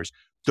retailers,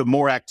 the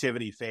more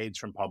activity fades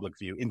from public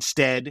view.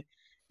 Instead,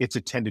 it's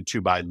attended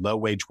to by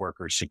low-wage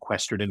workers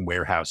sequestered in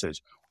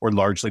warehouses or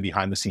largely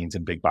behind the scenes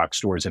in big box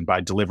stores and by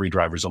delivery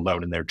drivers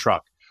alone in their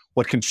truck.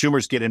 What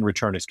consumers get in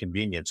return is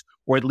convenience,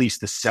 or at least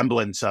the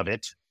semblance of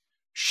it.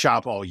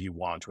 Shop all you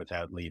want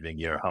without leaving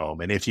your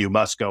home. And if you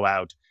must go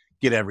out,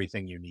 get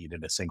everything you need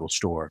in a single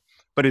store.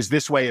 But as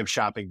this way of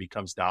shopping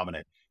becomes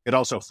dominant, it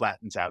also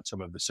flattens out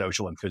some of the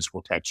social and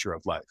physical texture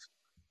of life.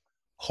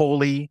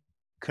 Holy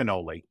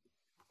cannoli.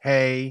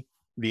 Hey,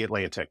 The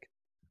Atlantic.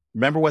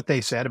 Remember what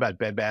they said about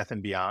Bed Bath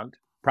 & Beyond?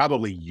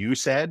 Probably you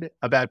said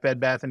about Bed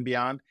Bath &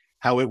 Beyond,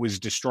 how it was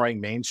destroying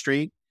Main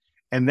Street.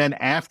 And then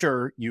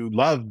after you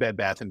love Bed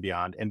Bath &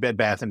 Beyond and Bed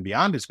Bath &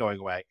 Beyond is going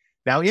away,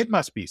 now it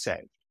must be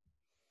saved.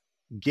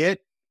 Get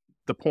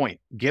the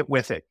point. Get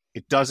with it.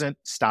 It doesn't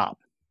stop.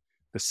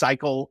 The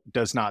cycle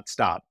does not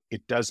stop.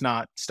 It does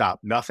not stop.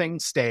 Nothing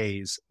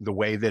stays the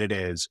way that it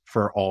is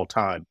for all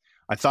time.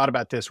 I thought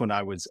about this when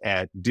I was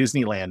at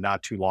Disneyland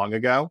not too long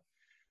ago.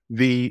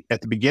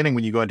 At the beginning,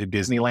 when you go into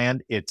Disneyland,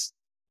 it's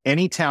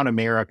Anytown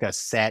America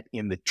set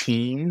in the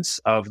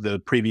teens of the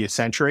previous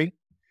century.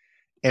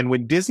 And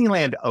when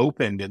Disneyland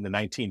opened in the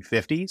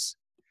 1950s,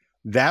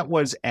 that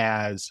was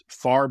as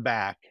far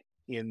back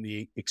in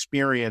the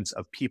experience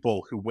of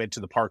people who went to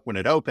the park when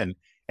it opened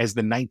as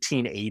the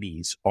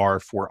 1980s are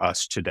for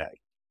us today.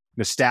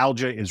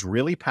 Nostalgia is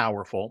really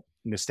powerful.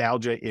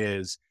 Nostalgia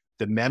is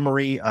the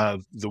memory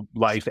of the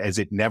life as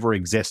it never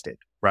existed,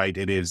 right?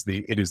 It is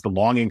the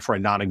longing for a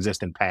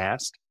non-existent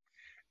past.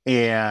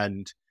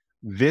 And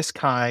this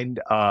kind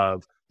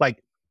of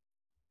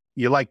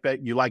you like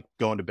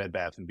going to Bed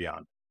Bath &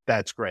 Beyond.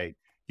 That's great.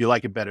 You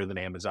like it better than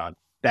Amazon.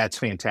 That's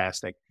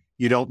fantastic.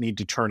 You don't need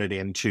to turn it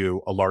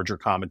into a larger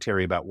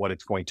commentary about what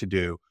it's going to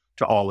do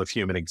to all of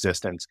human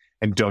existence.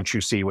 And don't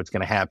you see what's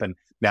going to happen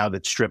now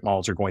that strip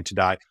malls are going to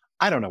die?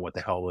 I don't know what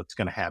the hell is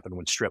going to happen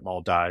when strip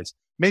mall dies.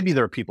 Maybe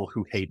there are people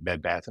who hate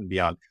Bed Bath &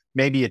 Beyond.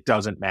 Maybe it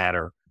doesn't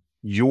matter.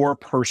 Your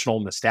personal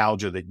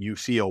nostalgia that you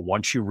feel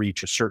once you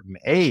reach a certain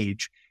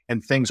age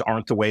and things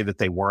aren't the way that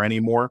they were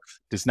anymore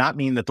does not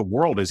mean that the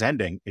world is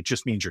ending. It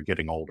just means you're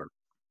getting older.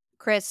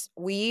 Chris,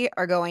 we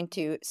are going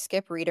to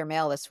skip reader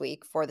mail this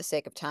week for the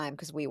sake of time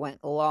because we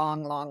went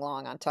long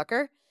on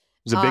Tucker. It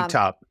was a big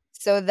top.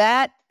 So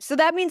that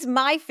means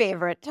my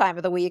favorite time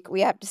of the week we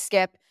have to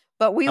skip,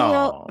 but we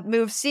will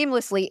move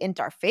seamlessly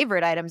into our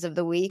favorite items of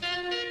the week,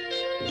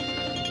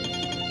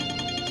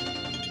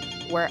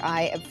 where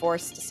I am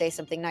forced to say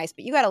something nice,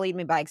 but you got to lead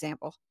me by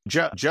example.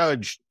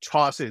 Judge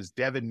tosses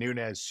Devin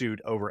Nunes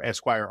suit over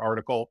Esquire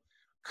article.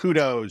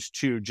 Kudos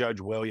to Judge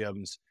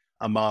Williams,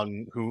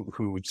 among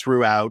who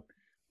threw out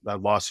a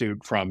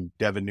lawsuit from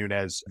Devin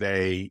Nunes,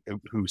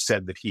 who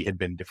said that he had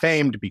been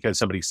defamed because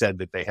somebody said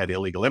that they had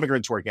illegal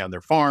immigrants working on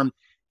their farm,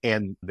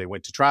 and they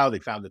went to trial. They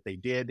found that they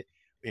did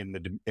in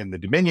the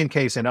Dominion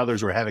case, and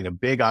others were having a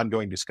big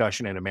ongoing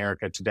discussion in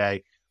America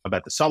today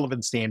about the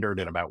Sullivan standard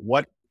and about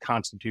what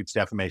constitutes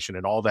defamation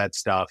and all that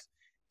stuff.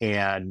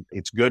 And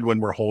it's good when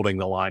we're holding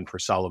the line for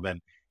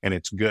Sullivan, and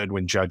it's good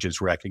when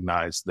judges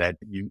recognize that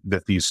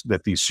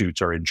these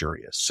suits are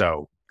injurious.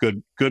 So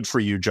good for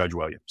you, Judge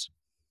Williams.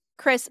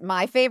 Chris,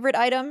 my favorite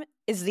item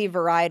is the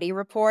Variety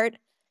report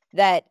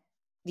that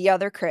the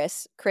other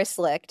Chris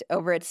Licht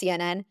over at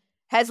CNN,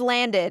 has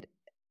landed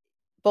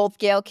both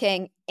Gayle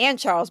King and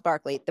Charles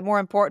Barkley, the more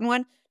important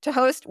one, to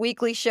host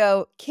weekly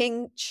show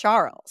King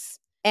Charles.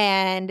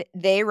 And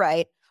they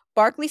write,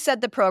 Barkley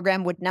said the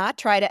program would not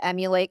try to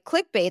emulate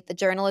clickbait that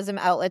journalism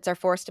outlets are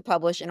forced to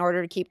publish in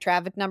order to keep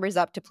traffic numbers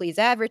up to please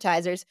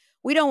advertisers.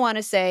 We don't want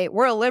to say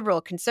we're a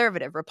liberal,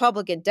 conservative,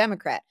 Republican,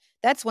 Democrat.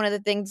 That's one of the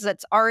things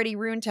that's already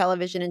ruined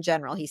television in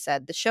general, he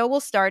said. The show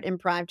will start in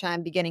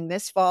primetime beginning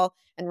this fall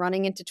and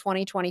running into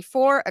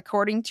 2024,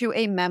 according to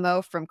a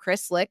memo from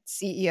Chris Licht,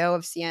 CEO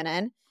of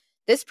CNN.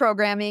 This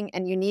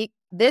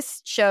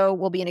show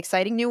will be an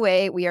exciting new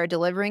way we are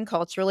delivering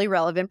culturally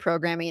relevant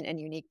programming and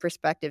unique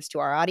perspectives to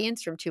our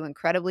audience from two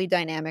incredibly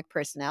dynamic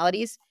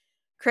personalities.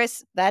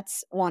 Chris,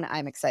 that's one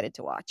I'm excited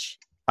to watch.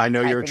 I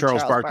know you're a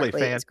Charles Barkley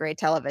fan. It's great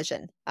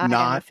television. I'm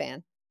a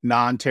fan.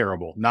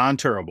 Non-terrible.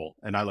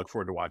 And I look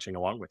forward to watching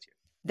along with you.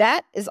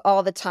 That is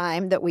all the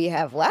time that we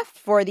have left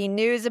for the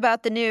news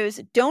about the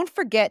news. Don't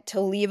forget to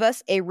leave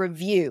us a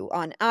review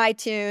on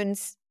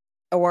iTunes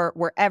or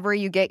wherever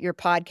you get your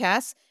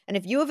podcasts. And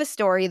if you have a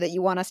story that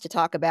you want us to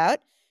talk about,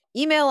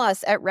 email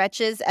us at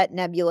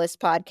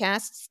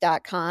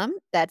wretches@nebulouspodcasts.com.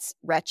 That's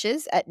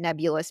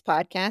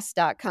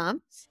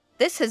wretches@nebulouspodcasts.com.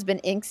 This has been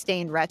Ink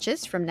Stained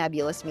Wretches from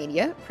Nebulous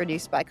Media,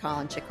 produced by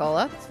Colin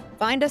Chicola.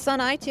 Find us on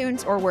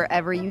iTunes or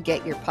wherever you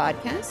get your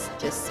podcasts.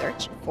 Just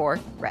search for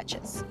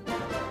Wretches.